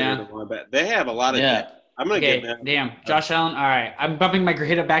be considered a linebacker. They have a lot of depth. I'm going to give them. Damn, Josh Allen. All right, I'm bumping my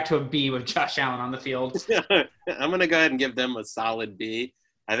grade up back to a B with Josh Allen on the field. I'm going to go ahead and give them a solid B.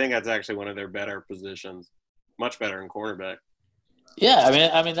 I think that's actually one of their better positions, much better in cornerback.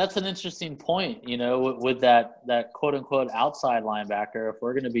 Yeah, I mean that's an interesting point. With that quote unquote outside linebacker, if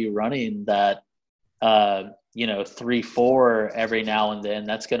we're going to be running that, 3-4 every now and then,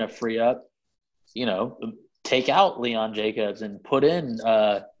 that's going to free up. Take out Leon Jacobs and put in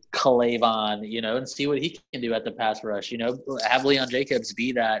Clavon, and see what he can do at the pass rush. Have Leon Jacobs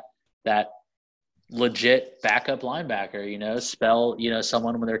be that legit backup linebacker. Spell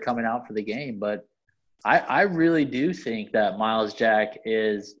someone when they're coming out for the game, but. I really do think that Miles Jack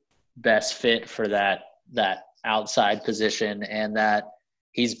is best fit for that outside position, and that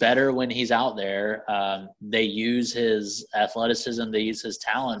he's better when he's out there. They use his athleticism, they use his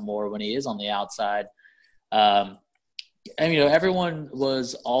talent more when he is on the outside. And everyone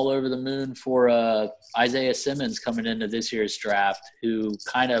was all over the moon for Isaiah Simmons coming into this year's draft, who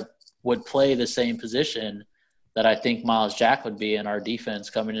kind of would play the same position that I think Miles Jack would be in our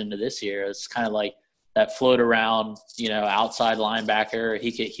defense coming into this year. It's kind of like that float around, outside linebacker.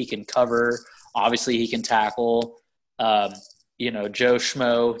 He can cover. Obviously, he can tackle. Joe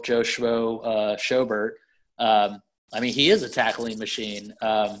Schobert. He is a tackling machine.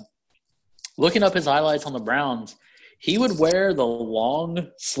 Looking up his highlights on the Browns, he would wear the long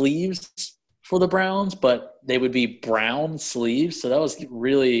sleeves for the Browns, but they would be brown sleeves. So that was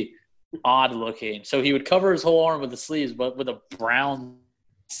really odd looking. So he would cover his whole arm with the sleeves, but with a brown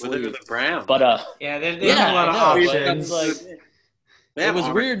sleeve. With the brown. But they have a lot of options. It was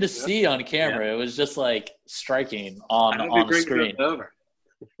weird to see on camera. Yeah. It was just like striking on the screen. Over.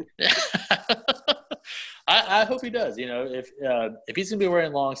 I hope he does. If he's gonna be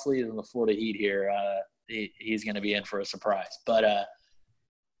wearing long sleeves in the Florida Heat here, he's gonna be in for a surprise. But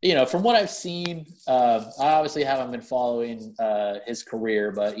from what I've seen, I obviously haven't been following his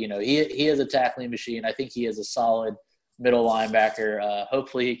career, but he is a tackling machine. I think he is a solid middle linebacker.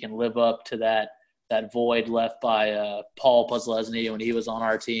 Hopefully, he can live up to that void left by Paul Puslesny when he was on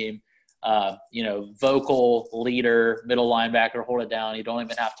our team. Vocal leader, middle linebacker, hold it down. You don't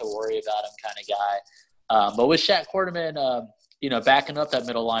even have to worry about him kind of guy. But with Shaq Quarterman, backing up that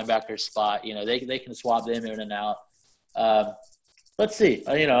middle linebacker spot, they can swap them in and out. Let's see.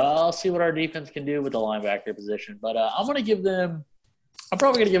 I'll see what our defense can do with the linebacker position. But I'm probably going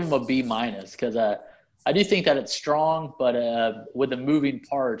to give them a B- because I do think that it's strong, but with the moving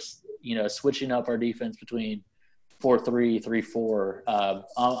parts, switching up our defense between 4-3, 3-4,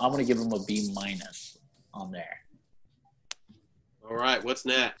 I'm going to give them a B- on there. All right, what's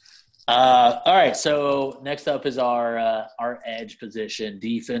next? All right, so next up is our edge position,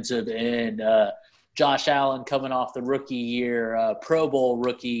 defensive end. Josh Allen coming off the rookie year, Pro Bowl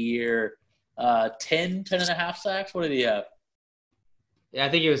rookie year, 10 and a half sacks. What did he have? Yeah, I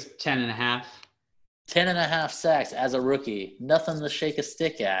think it was 10 and a half. 10 and a half sacks as a rookie. Nothing to shake a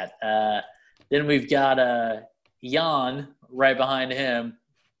stick at. Then we've got Jan right behind him,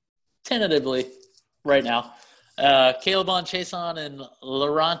 tentatively right now. Caleb Chason and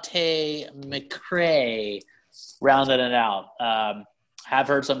Laurente McCray rounded it out. Have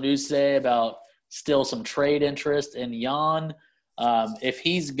heard some news today about still some trade interest in Jan. If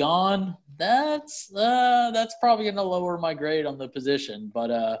he's gone, that's probably going to lower my grade on the position.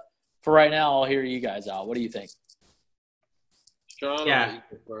 But for right now, I'll hear you guys out. What do you think? Sean, Yeah.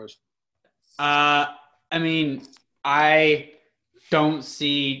 First. I mean, I don't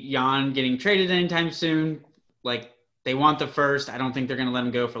see Jan getting traded anytime soon. Like, they want the first. I don't think they're going to let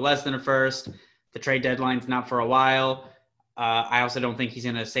him go for less than a first. The trade deadline's not for a while. I also don't think he's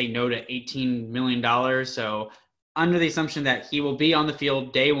going to say no to $18 million. So under the assumption that he will be on the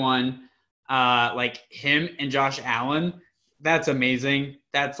field day one, like him and Josh Allen, that's amazing.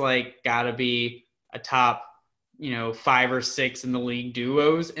 That's like got to be a top, 5 or 6 in the league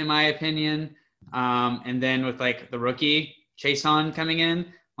duos, in my opinion. And then with like the rookie Chason coming in,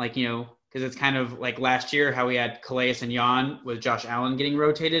 like, because it's kind of like last year how we had Calais and Jan with Josh Allen getting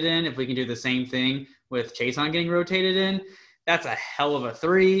rotated in. If we can do the same thing with Chason getting rotated in, that's a hell of a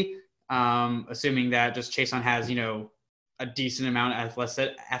 3. Assuming that just Chason has, a decent amount of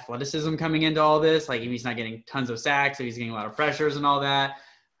athleticism coming into all this. Like if he's not getting tons of sacks, if he's getting a lot of pressures and all that.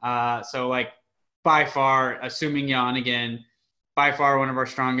 So like by far, assuming Jan again, by far one of our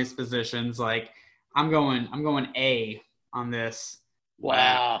strongest positions. Like I'm going A on this.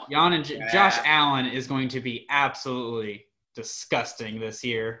 Wow. Jan and Josh Allen is going to be absolutely disgusting this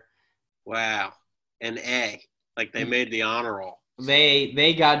year. Wow. An A. Like they made the honor roll.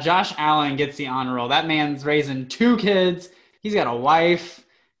 They got Josh Allen gets the honor roll. That man's raising 2 kids. He's got a wife.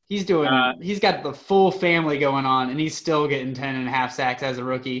 He's got the full family going on, and he's still getting 10.5 sacks as a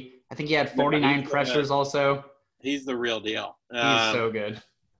rookie. I think he had 49 pressures also. He's the real deal. He's so good.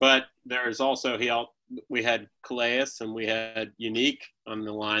 But there's also we had Calais and we had Unique on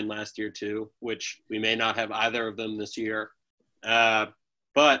the line last year too, which we may not have either of them this year.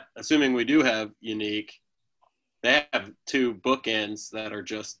 But assuming we do have Unique, they have 2 bookends that are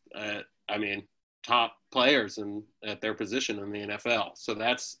just, top players at their position in the NFL. So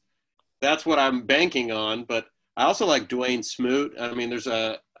that's what I'm banking on. But I also like Dwayne Smoot. I mean,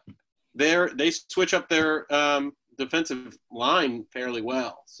 they switch up their defensive line fairly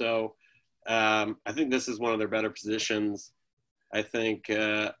well. So I think this is one of their better positions. I think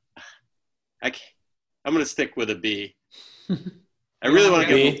I'm going to stick with a B. I really want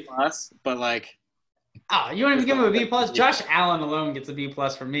to give him a plus, but like. Oh, you want to give him a B plus? Josh Allen alone gets a B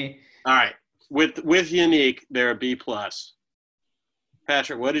plus from me. All right, with Unique, they're a B plus.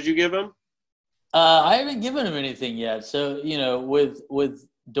 Patrick, what did you give him? I haven't given him anything yet. So with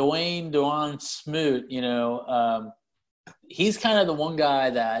Dwayne Smoot, he's kind of the one guy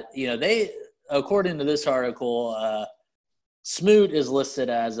that they, according to this article, Smoot is listed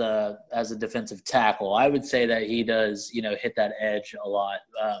as a defensive tackle. I would say that he does hit that edge a lot.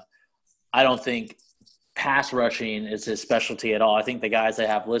 I don't think pass rushing is his specialty at all. I think the guys they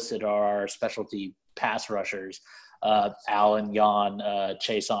have listed are our specialty pass rushers, Allen, Jan,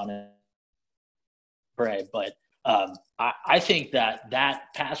 Chason, and Bray. But I think that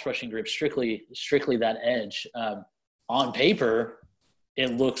pass rushing group, strictly that edge, on paper,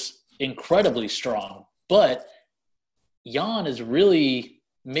 it looks incredibly strong. But Jan is really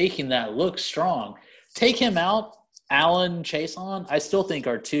making that look strong. Take him out, Allen, Chason, I still think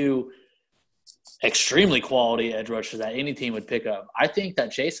are 2 extremely quality edge rushers that any team would pick up. I think that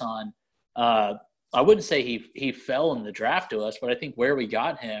Chason, I wouldn't say he fell in the draft to us, but I think where we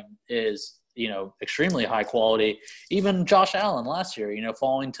got him is, extremely high quality. Even Josh Allen last year,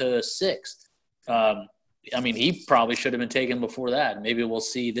 falling to 6th. He probably should have been taken before that. Maybe we'll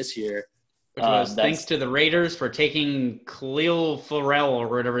see this year. Which was thanks to the Raiders for taking Khalil Farrell or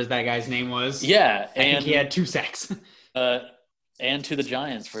whatever that guy's name was. Yeah. I think he had 2 sacks. And to the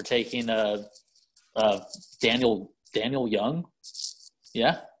Giants for taking Daniel Young.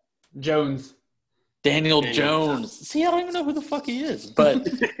 Yeah. Daniel Jones. See, I don't even know who the fuck he is, but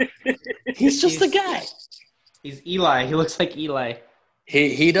he's just a guy. He's Eli. He looks like Eli.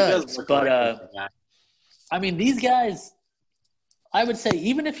 He does. But these guys, I would say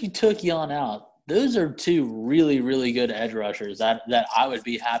even if you took Jan out, those are 2 really, really good edge rushers that I would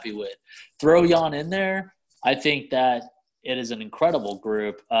be happy with. Throw Jan in there. I think that it is an incredible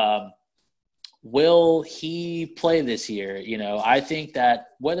group. Will he play this year? I think that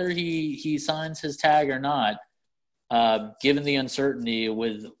whether he signs his tag or not, given the uncertainty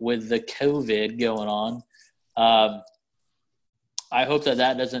with the COVID going on, I hope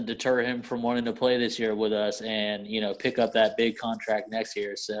that doesn't deter him from wanting to play this year with us and, pick up that big contract next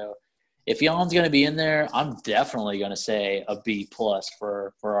year. So if Jan's going to be in there, I'm definitely going to say a B plus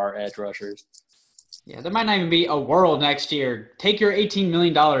for our edge rushers. Yeah, there might not even be a world next year. Take your $18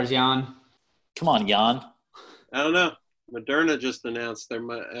 million, Jan. Come on, Jan. I don't know. Moderna just announced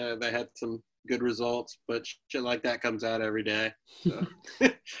they had some good results, but shit like that comes out every day. So.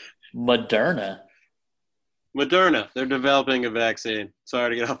 Moderna. They're developing a vaccine. Sorry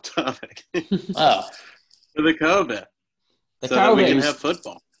to get off topic. Oh. For the COVID. The so that we can COVID. have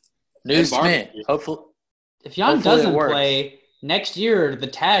football. News to me. Hopefully. If Jan doesn't play, next year the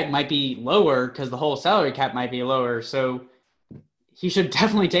tag might be lower because the whole salary cap might be lower. So he should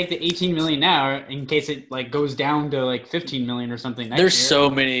definitely take the 18 million now in case it like goes down to like 15 million or something next There's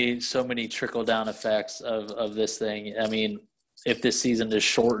year. so many trickle down effects of this thing. I mean, if this season is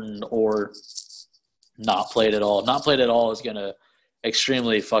shortened or not played at all. Not played at all is going to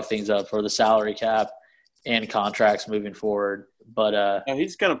extremely fuck things up for the salary cap and contracts moving forward. But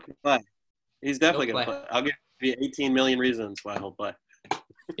he's going to play. He's definitely going to play. I'll give you 18 million reasons why he'll play.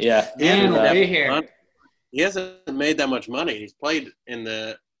 Yeah. He hasn't made that much money. He's played in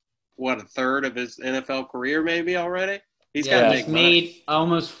a third of his NFL career maybe already? He's made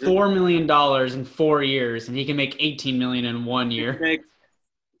almost $4 million in 4 years, and he can make $18 million in 1 year. He can make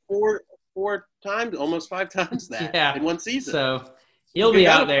four times, almost 5 times that in one season. So he'll be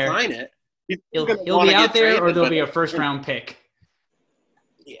out there. Sign it. He'll be out there, or there'll be a first-round pick.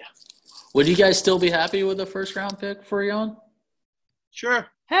 Yeah. Would you guys still be happy with a first-round pick for Jan? Sure.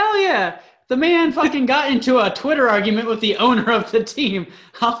 Hell yeah. The man fucking got into a Twitter argument with the owner of the team.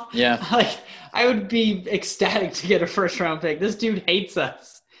 I would be ecstatic to get a first-round pick. This dude hates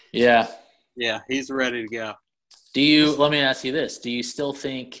us. Yeah. Yeah, he's ready to go. Let me ask you this. Do you still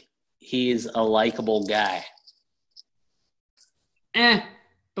think he's a likable guy?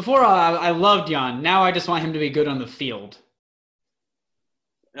 Before I loved Jan. Now I just want him to be good on the field.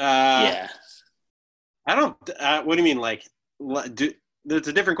 Yeah. I don't what do you mean like it's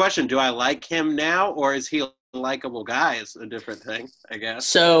a different question. Do I like him now, or is he a likable guy? Is a different thing, I guess.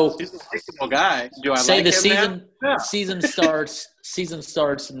 So he's a likable guy. Do I say like the him season now? season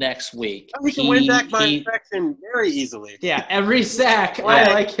starts next week. He can win back my affection very easily. Yeah, every sack.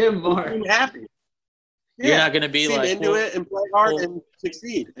 I like him more. I'm happy. Yeah. You're not going to be like into it and play hard and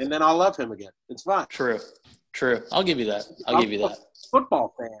succeed, and then I'll love him again. It's fine. True. I'll give you that. I'll give you that.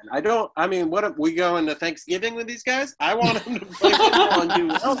 Football fan. I mean, what if we go into Thanksgiving with these guys? I want them to play football and do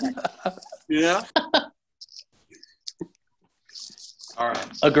well. Yeah. All right.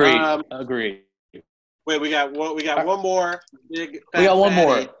 Agreed. Wait, we got one more big. We got one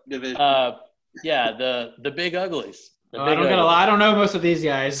more division. The big uglies. I don't know most of these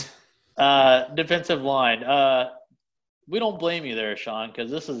guys. Defensive line. We don't blame you there, Sean, because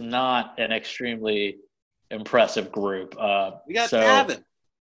this is not an extremely impressive group. We got Taven.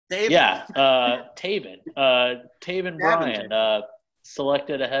 Yeah, Taven. Taven Bryan,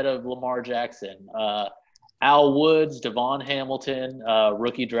 selected ahead of Lamar Jackson. Al Woods, Devon Hamilton,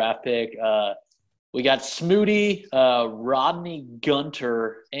 rookie draft pick. We got Smooty, Rodney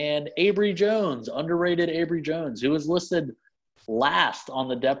Gunter, and Avery Jones, underrated Avery Jones, who was listed last on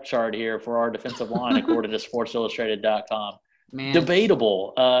the depth chart here for our defensive line, according to SportsIllustrated.com. Man.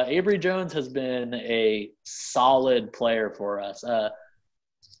 Debatable. Avery Jones has been a solid player for us.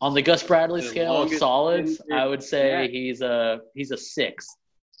 On the Gus Bradley scale of solids, I would say he's a 6.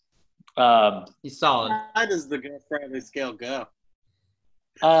 He's solid. How does the Gus Bradley scale go?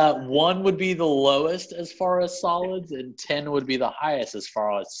 1 would be the lowest as far as solids, and 10 would be the highest as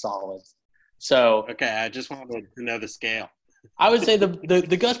far as solids. So okay, I just wanted to know the scale. I would say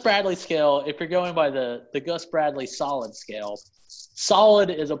the Gus Bradley scale, if you're going by the Gus Bradley solid scale, solid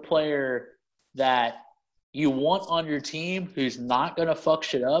is a player that you want on your team who's not going to fuck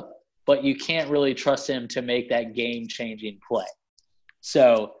shit up, but you can't really trust him to make that game-changing play.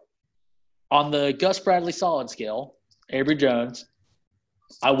 So on the Gus Bradley solid scale, Avery Jones,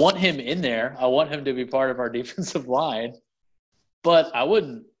 I want him in there. I want him to be part of our defensive line, but I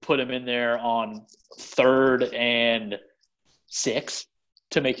wouldn't put him in there on 3rd and 6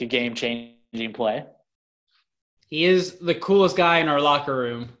 to make a game-changing play. He is the coolest guy in our locker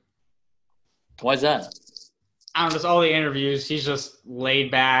room. Why is that? I don't know, just all the interviews, he's just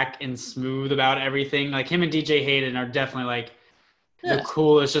laid back and smooth about everything. Like him and DJ Hayden are definitely like the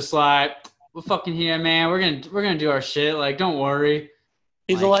coolest. Just like, we're fucking here, man. We're gonna do our shit. Like, don't worry.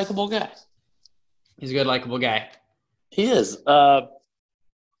 He's a likable guy. He's a good, likable guy. He is. The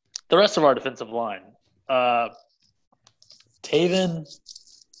rest of our defensive line. Taven,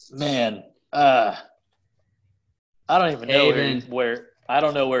 man, I don't even know where I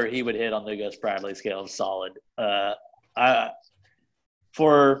don't know where he would hit on the Gus Bradley scale of solid.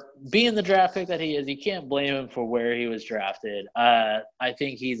 For being the draft pick that he is, you can't blame him for where he was drafted. I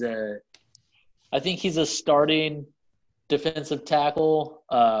think he's a starting defensive tackle.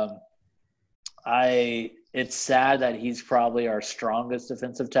 I it's sad that he's probably our strongest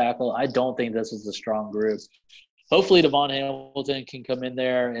defensive tackle. I don't think this is a strong group. Hopefully Devon Hamilton can come in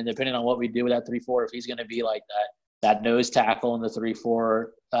there, and depending on what we do with that 3-4, if he's going to be like that nose tackle in the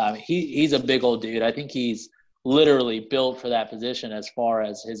 3-4, he's a big old dude. I think he's literally built for that position as far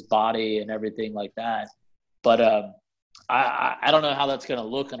as his body and everything like that. But I don't know how that's going to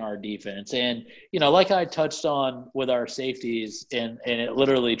look in our defense. And, like I touched on with our safeties, and it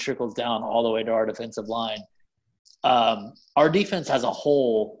literally trickles down all the way to our defensive line, our defense as a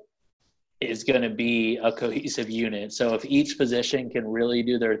whole is going to be a cohesive unit. So if each position can really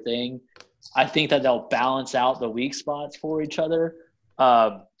do their thing, I think that they'll balance out the weak spots for each other.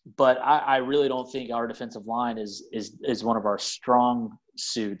 But I really don't think our defensive line is one of our strong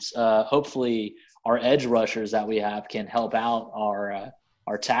suits. Hopefully our edge rushers that we have can help out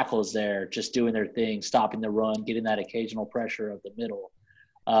our tackles there, just doing their thing, stopping the run, getting that occasional pressure of the middle.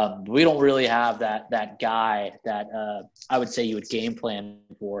 We don't really have that guy that I would say you would game plan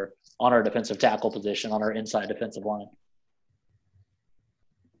for on our defensive tackle position, on our inside defensive line.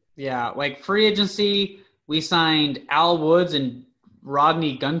 Yeah, like free agency, we signed Al Woods and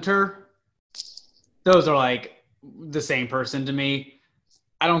Rodney Gunter. Those are like the same person to me.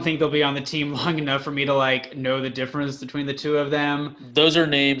 I don't think they'll be on the team long enough for me to like know the difference between the two of them. Those are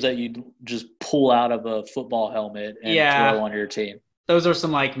names that you just pull out of a football helmet and throw on your team. Those are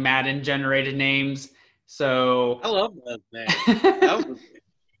some like Madden generated names. So I love those names.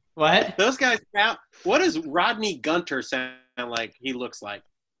 What? Those guys count. What does Rodney Gunter sound like he looks like?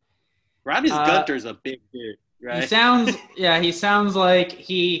 Rodney Gunter's a big dude, right? He sounds like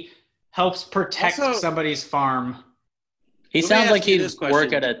he helps protect somebody's farm. He sounds like he'd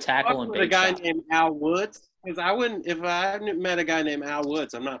work at a tackle and bait a guy shop. named Al Woods. Because I wouldn't, if I met a guy named Al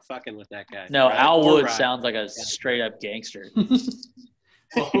Woods, I'm not fucking with that guy. No, right? Al Woods sounds like a straight up gangster.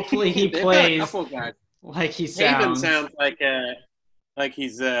 Well, hopefully he plays like he sounds. Taven sounds like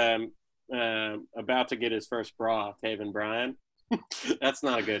he's about to get his first bra. Taven Bryan. That's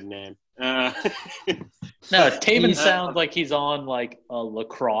not a good name. No, Taven sounds like he's on like a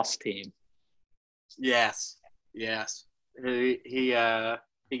lacrosse team. Yes.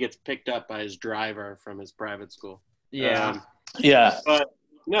 He gets picked up by his driver from his private school. Yeah. But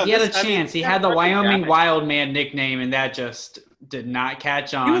no, he had a chance. He had the Wyoming Wildman nickname, and that just did not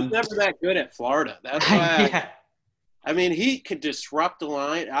catch on. He was never that good at Florida. That's why. I mean, he could disrupt the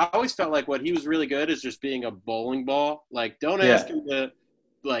line. I always felt like what he was really good is just being a bowling ball. Like, don't ask him to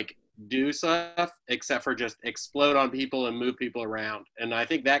like do stuff except for just explode on people and move people around. And I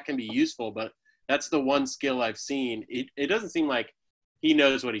think that can be useful, but that's the one skill I've seen. It doesn't seem like he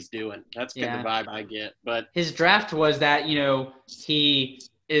knows what he's doing. That's kind of the vibe I get. But his draft was that, he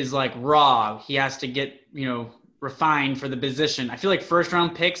is like raw. He has to get, refined for the position. I feel like first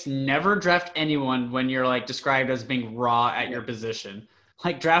round picks never draft anyone when you're like described as being raw at your position.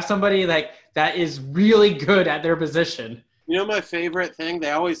 Like draft somebody like that is really good at their position. My favorite thing, they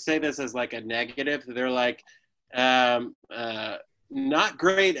always say this as like a negative. They're like, not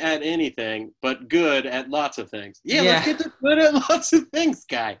great at anything, but good at lots of things. Yeah. Let's get the good at lots of things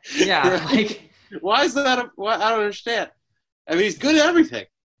guy. Yeah. Right? Like, why is that? I don't understand. I mean, he's good at everything.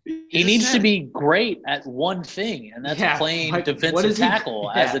 He needs to be great at one thing, and that's playing defensive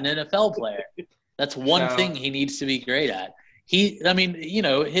tackle as an NFL player. That's one thing he needs to be great at. His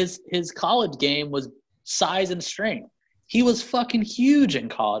college game was size and strength. He was fucking huge in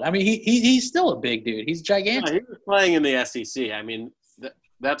college. I mean, he's still a big dude. He's gigantic. He was playing in the SEC. I mean,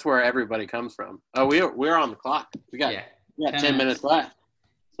 that's where everybody comes from. Oh, we're on the clock. We got 10 minutes left.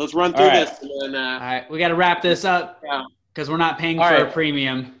 Let's run through this. And then, all right, we got to wrap this up because we're not paying for a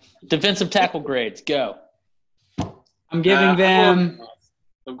premium. Defensive tackle grades, go. I'm giving them.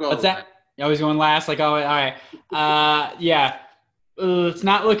 What's that? You always going last? Like, all right. It's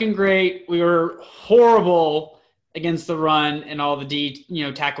not looking great. We were horrible against the run and all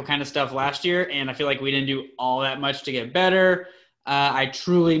the tackle kind of stuff last year, and I feel like we didn't do all that much to get better. I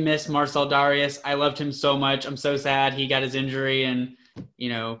truly miss Marcel Darius. I loved him so much. I'm so sad he got his injury, and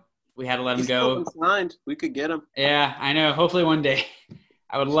we had to let him go. Signed. We could get him. Yeah, I know. Hopefully one day.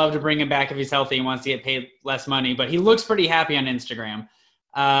 I would love to bring him back if he's healthy and wants to get paid less money, but he looks pretty happy on Instagram,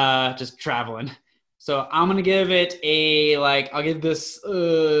 just traveling. So I'm going to give it I'll give this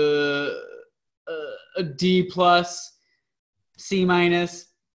a D+, C-,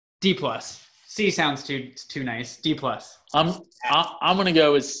 D+. C sounds too nice. D+. I'm going to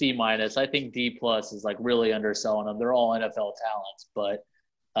go with C-. I think D+ is like really underselling them. They're all NFL talents, but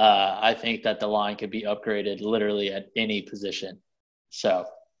I think that the line could be upgraded literally at any position. So,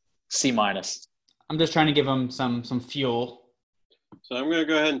 C-. I'm just trying to give them some fuel. So I'm going to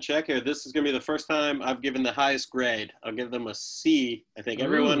go ahead and check here. This is going to be the first time I've given the highest grade. I'll give them a C. I think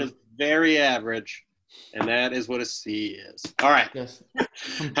everyone is very average, and that is what a C is. All right. Yes.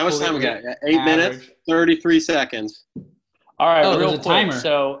 How much time we got? 8 minutes, 33 seconds. All right, Oh, real there's a quick. timer.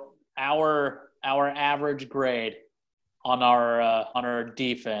 So our average grade on our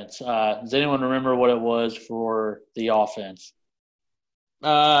defense. Does anyone remember what it was for the offense?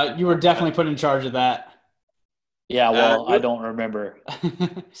 You were definitely put in charge of that. Yeah, well, I don't remember.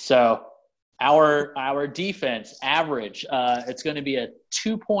 So our defense average, it's going to be a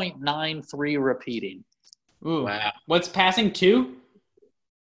 2.93 repeating. Ooh. Wow. What's passing 2?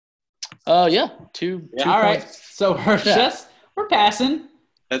 Yeah, two. All right. So we're passing.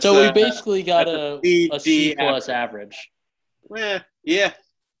 That's, So we basically got that's a C plus average. Yeah.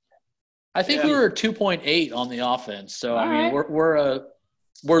 I think we were 2.8 on the offense. So All I mean, right.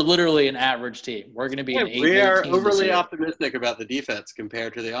 we're literally an average team. We're going to be an 8. We are overly optimistic about the defense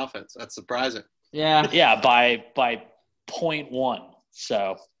compared to the offense. That's surprising. Yeah. Yeah, by 0.1.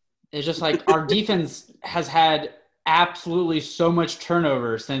 So It's just like our defense has had absolutely so much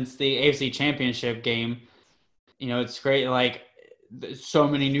turnover since the AFC Championship game. You know, it's great. Like, so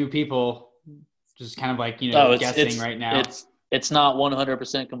many new people just kind of like, guessing right now. It's not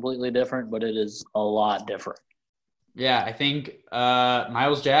 100% completely different, but it is a lot different. Yeah, I think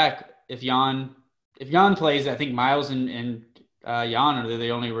Miles Jack, if Jan plays, I think Miles and Jan are the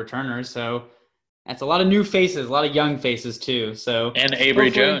only returners. So that's a lot of new faces, a lot of young faces too. So And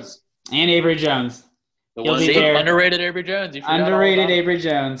Avery Jones. And Avery Jones. He'll be there. Underrated Avery Jones. Underrated Avery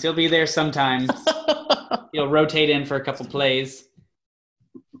Jones. He'll be there sometimes. He'll rotate in for a couple plays.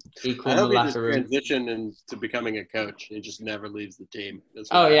 I hope he just transitioned into becoming a coach. He just never leaves the team.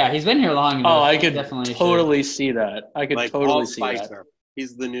 Yeah, he's been here long enough. Oh, I could totally see that. I could totally see that.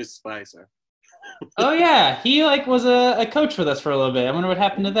 He's the new Spicer. Oh yeah, he was a coach with us for a little bit. I wonder what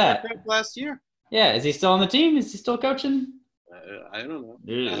happened to that. Last year. Yeah, is he still on the team? Is he still coaching? I don't know.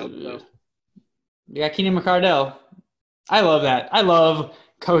 I hope so. You got Keenan McCardell. I love that. I love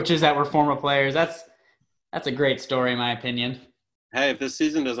coaches that were former players. That's a great story in my opinion. Hey, if this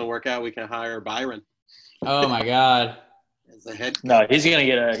season doesn't work out, we can hire Byron. Oh my God! As the head coach. No, he's gonna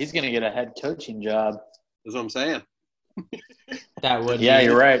get a head coaching job. That's what I'm saying. That would. Yeah,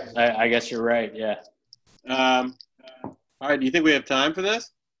 you're right. I guess you're right. Yeah. All right. Do you think we have time for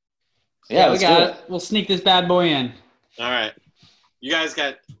this? Yeah, we got it. We'll sneak this bad boy in. All right. You guys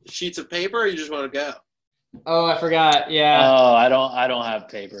got sheets of paper, or you just want to go? Oh, I forgot. Yeah. Oh, I don't have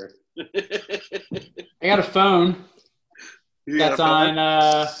paper. I got a phone. That's on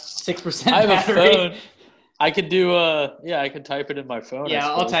 6% I have battery. a phone. I could do I could type it in my phone. Yeah,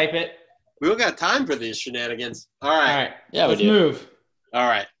 I'll type it. We don't got time for these shenanigans. All right. Yeah, let's move. All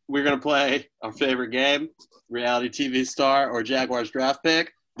right. We're going to play our favorite game, reality TV star or Jaguars draft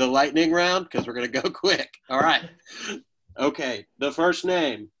pick, the lightning round, because we're going to go quick. All right. Okay. The first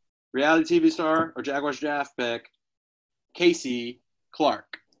name, reality TV star or Jaguars draft pick, Casey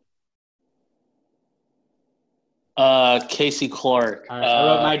Clark. Casey Clark. All right, I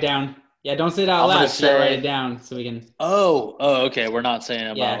wrote mine down. Yeah, don't say it out loud. Just write it down so we can. Oh, okay. We're not saying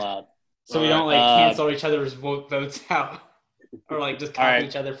it out loud. So we don't cancel each other's votes out, or just copy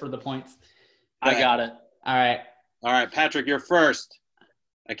each other for the points. I got it. All right, Patrick, you're first.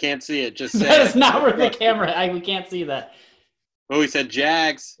 I can't see it. Just say that is not where the camera. We can't see that. Oh, he said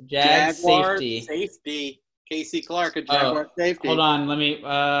Jags. Jaguars safety. Casey Clark, a Jaguar safety. Hold on, let me.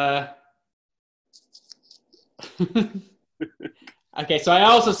 Okay, so I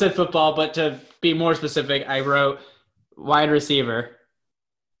also said football, but to be more specific, I wrote wide receiver.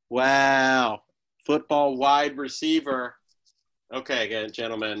 Wow. Football wide receiver. Okay, again,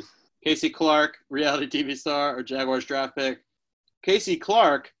 gentlemen. Casey Clark, reality TV star or Jaguars draft pick. Casey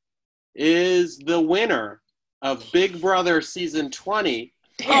Clark is the winner of Big Brother Season 20.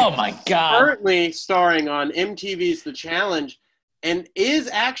 Oh, my God. Currently starring on MTV's The Challenge and is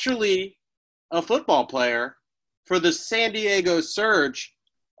actually a football player for the San Diego Surge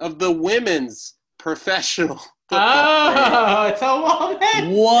of the women's professional football. Oh, it's a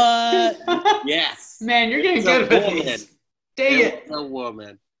woman. What? Yes. Man, you're getting good with these. Dang it. A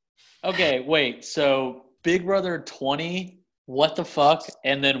woman. Okay, wait. So Big Brother 20, what the fuck?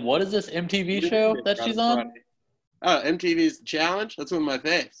 And then what is this MTV show that she's on? Oh, MTV's The Challenge? That's with my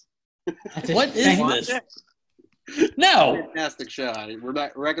face. What is this? No. Fantastic show. I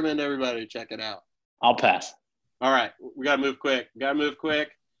recommend everybody check it out. I'll pass. All right. We got to move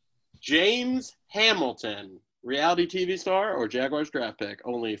quick. James Hamilton, reality TV star or Jaguars draft pick?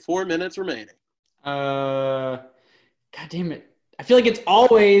 Only 4 minutes remaining. God damn it. I feel like it's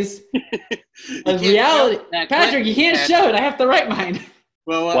always a reality. Patrick, you can't show it. I have to write mine.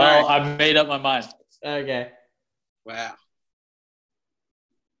 Well, Well, I've made up my mind. Okay. wow.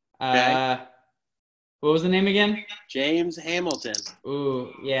 What was the name again? James Hamilton.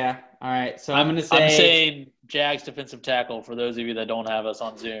 Ooh, yeah. All right. So I'm going to say. I'm saying Jags defensive tackle for those of you that don't have us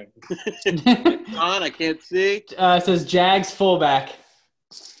on Zoom. On, I can't see. It says Jags fullback.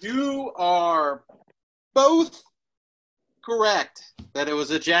 You are both correct that it was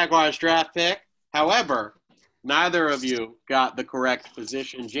a Jaguars draft pick. However, neither of you got the correct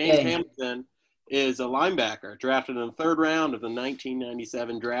position. James Hamilton is a linebacker drafted in the third round of the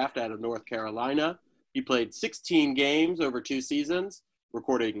 1997 draft out of North Carolina. He played 16 games over 2 seasons,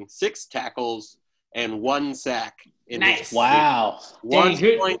 recording 6 tackles and 1 sack. Nice. Wow. 1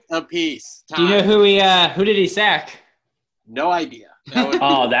 point apiece. Do you know who did he sack? No idea.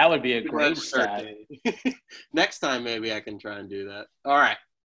 That would be a great stat. Next time, maybe I can try and do that. All right.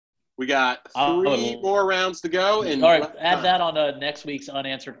 We got 3 more rounds to go. And all right, add that on next week's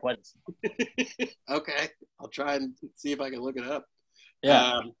unanswered questions. Okay. I'll try and see if I can look it up.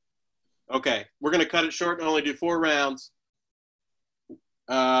 Yeah. Okay. We're going to cut it short and only do 4 rounds.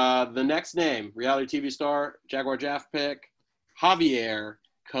 The next name, reality TV star, Jaguar draft pick, Javier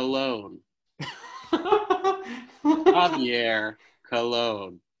Colon. Javier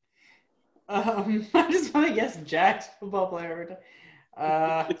Colon. I just want to guess Jack's football player.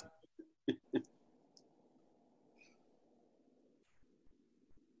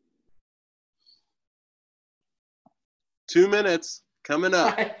 2 minutes coming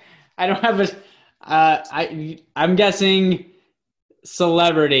up. I don't have a. I'm guessing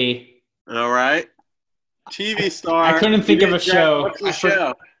celebrity. All right. TV star. I couldn't think of a show. What's the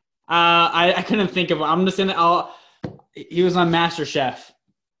show? I couldn't think of one. I'm just gonna. He was on MasterChef.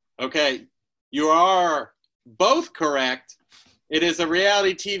 Okay, you are both correct. It is a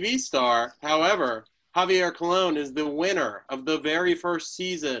reality TV star. However, Javier Colon is the winner of the very first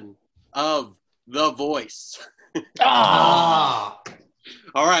season of The Voice. All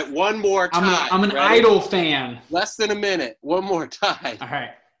right, one more time. I'm an Idol fan. Less than a minute. One more time. All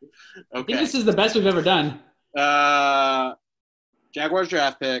right. Okay. I think this is the best we've ever done. Jaguars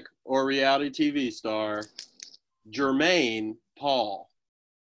draft pick or reality TV star, Jermaine Paul.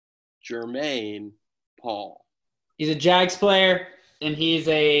 Jermaine Paul. He's a Jags player, and he's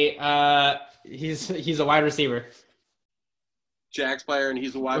a wide receiver. Jags player, and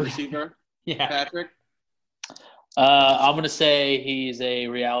he's a wide receiver. Yeah. Patrick. I'm going to say he's a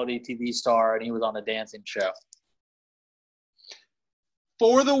reality TV star, and he was on a dancing show.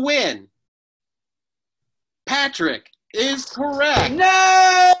 For the win, Patrick is correct.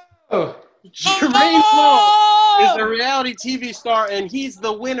 No! Jermaine Paul is a reality TV star, and he's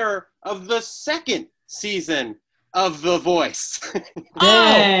the winner of the second season of The Voice.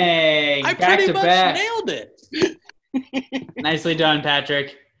 Dang! I back pretty to much back. nailed it. Nicely done,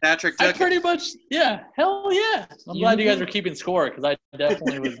 Patrick. Patrick I took pretty much, yeah. Hell yeah. I'm glad you guys are keeping score because I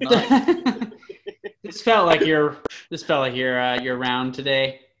definitely was not. This felt like your round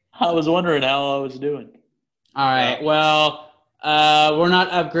today. I was wondering how I was doing. All right. Well, we're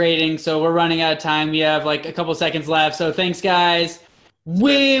not upgrading, so we're running out of time. We have like a couple seconds left. So thanks, guys.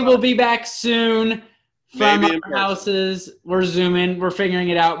 We will be back soon from our houses. We're Zooming. We're figuring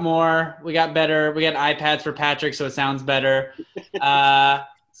it out more. We got better. We got iPads for Patrick, so it sounds better.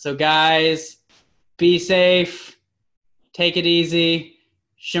 So guys, be safe. Take it easy.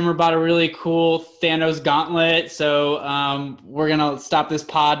 Shimmer bought a really cool Thanos gauntlet, so we're going to stop this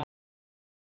pod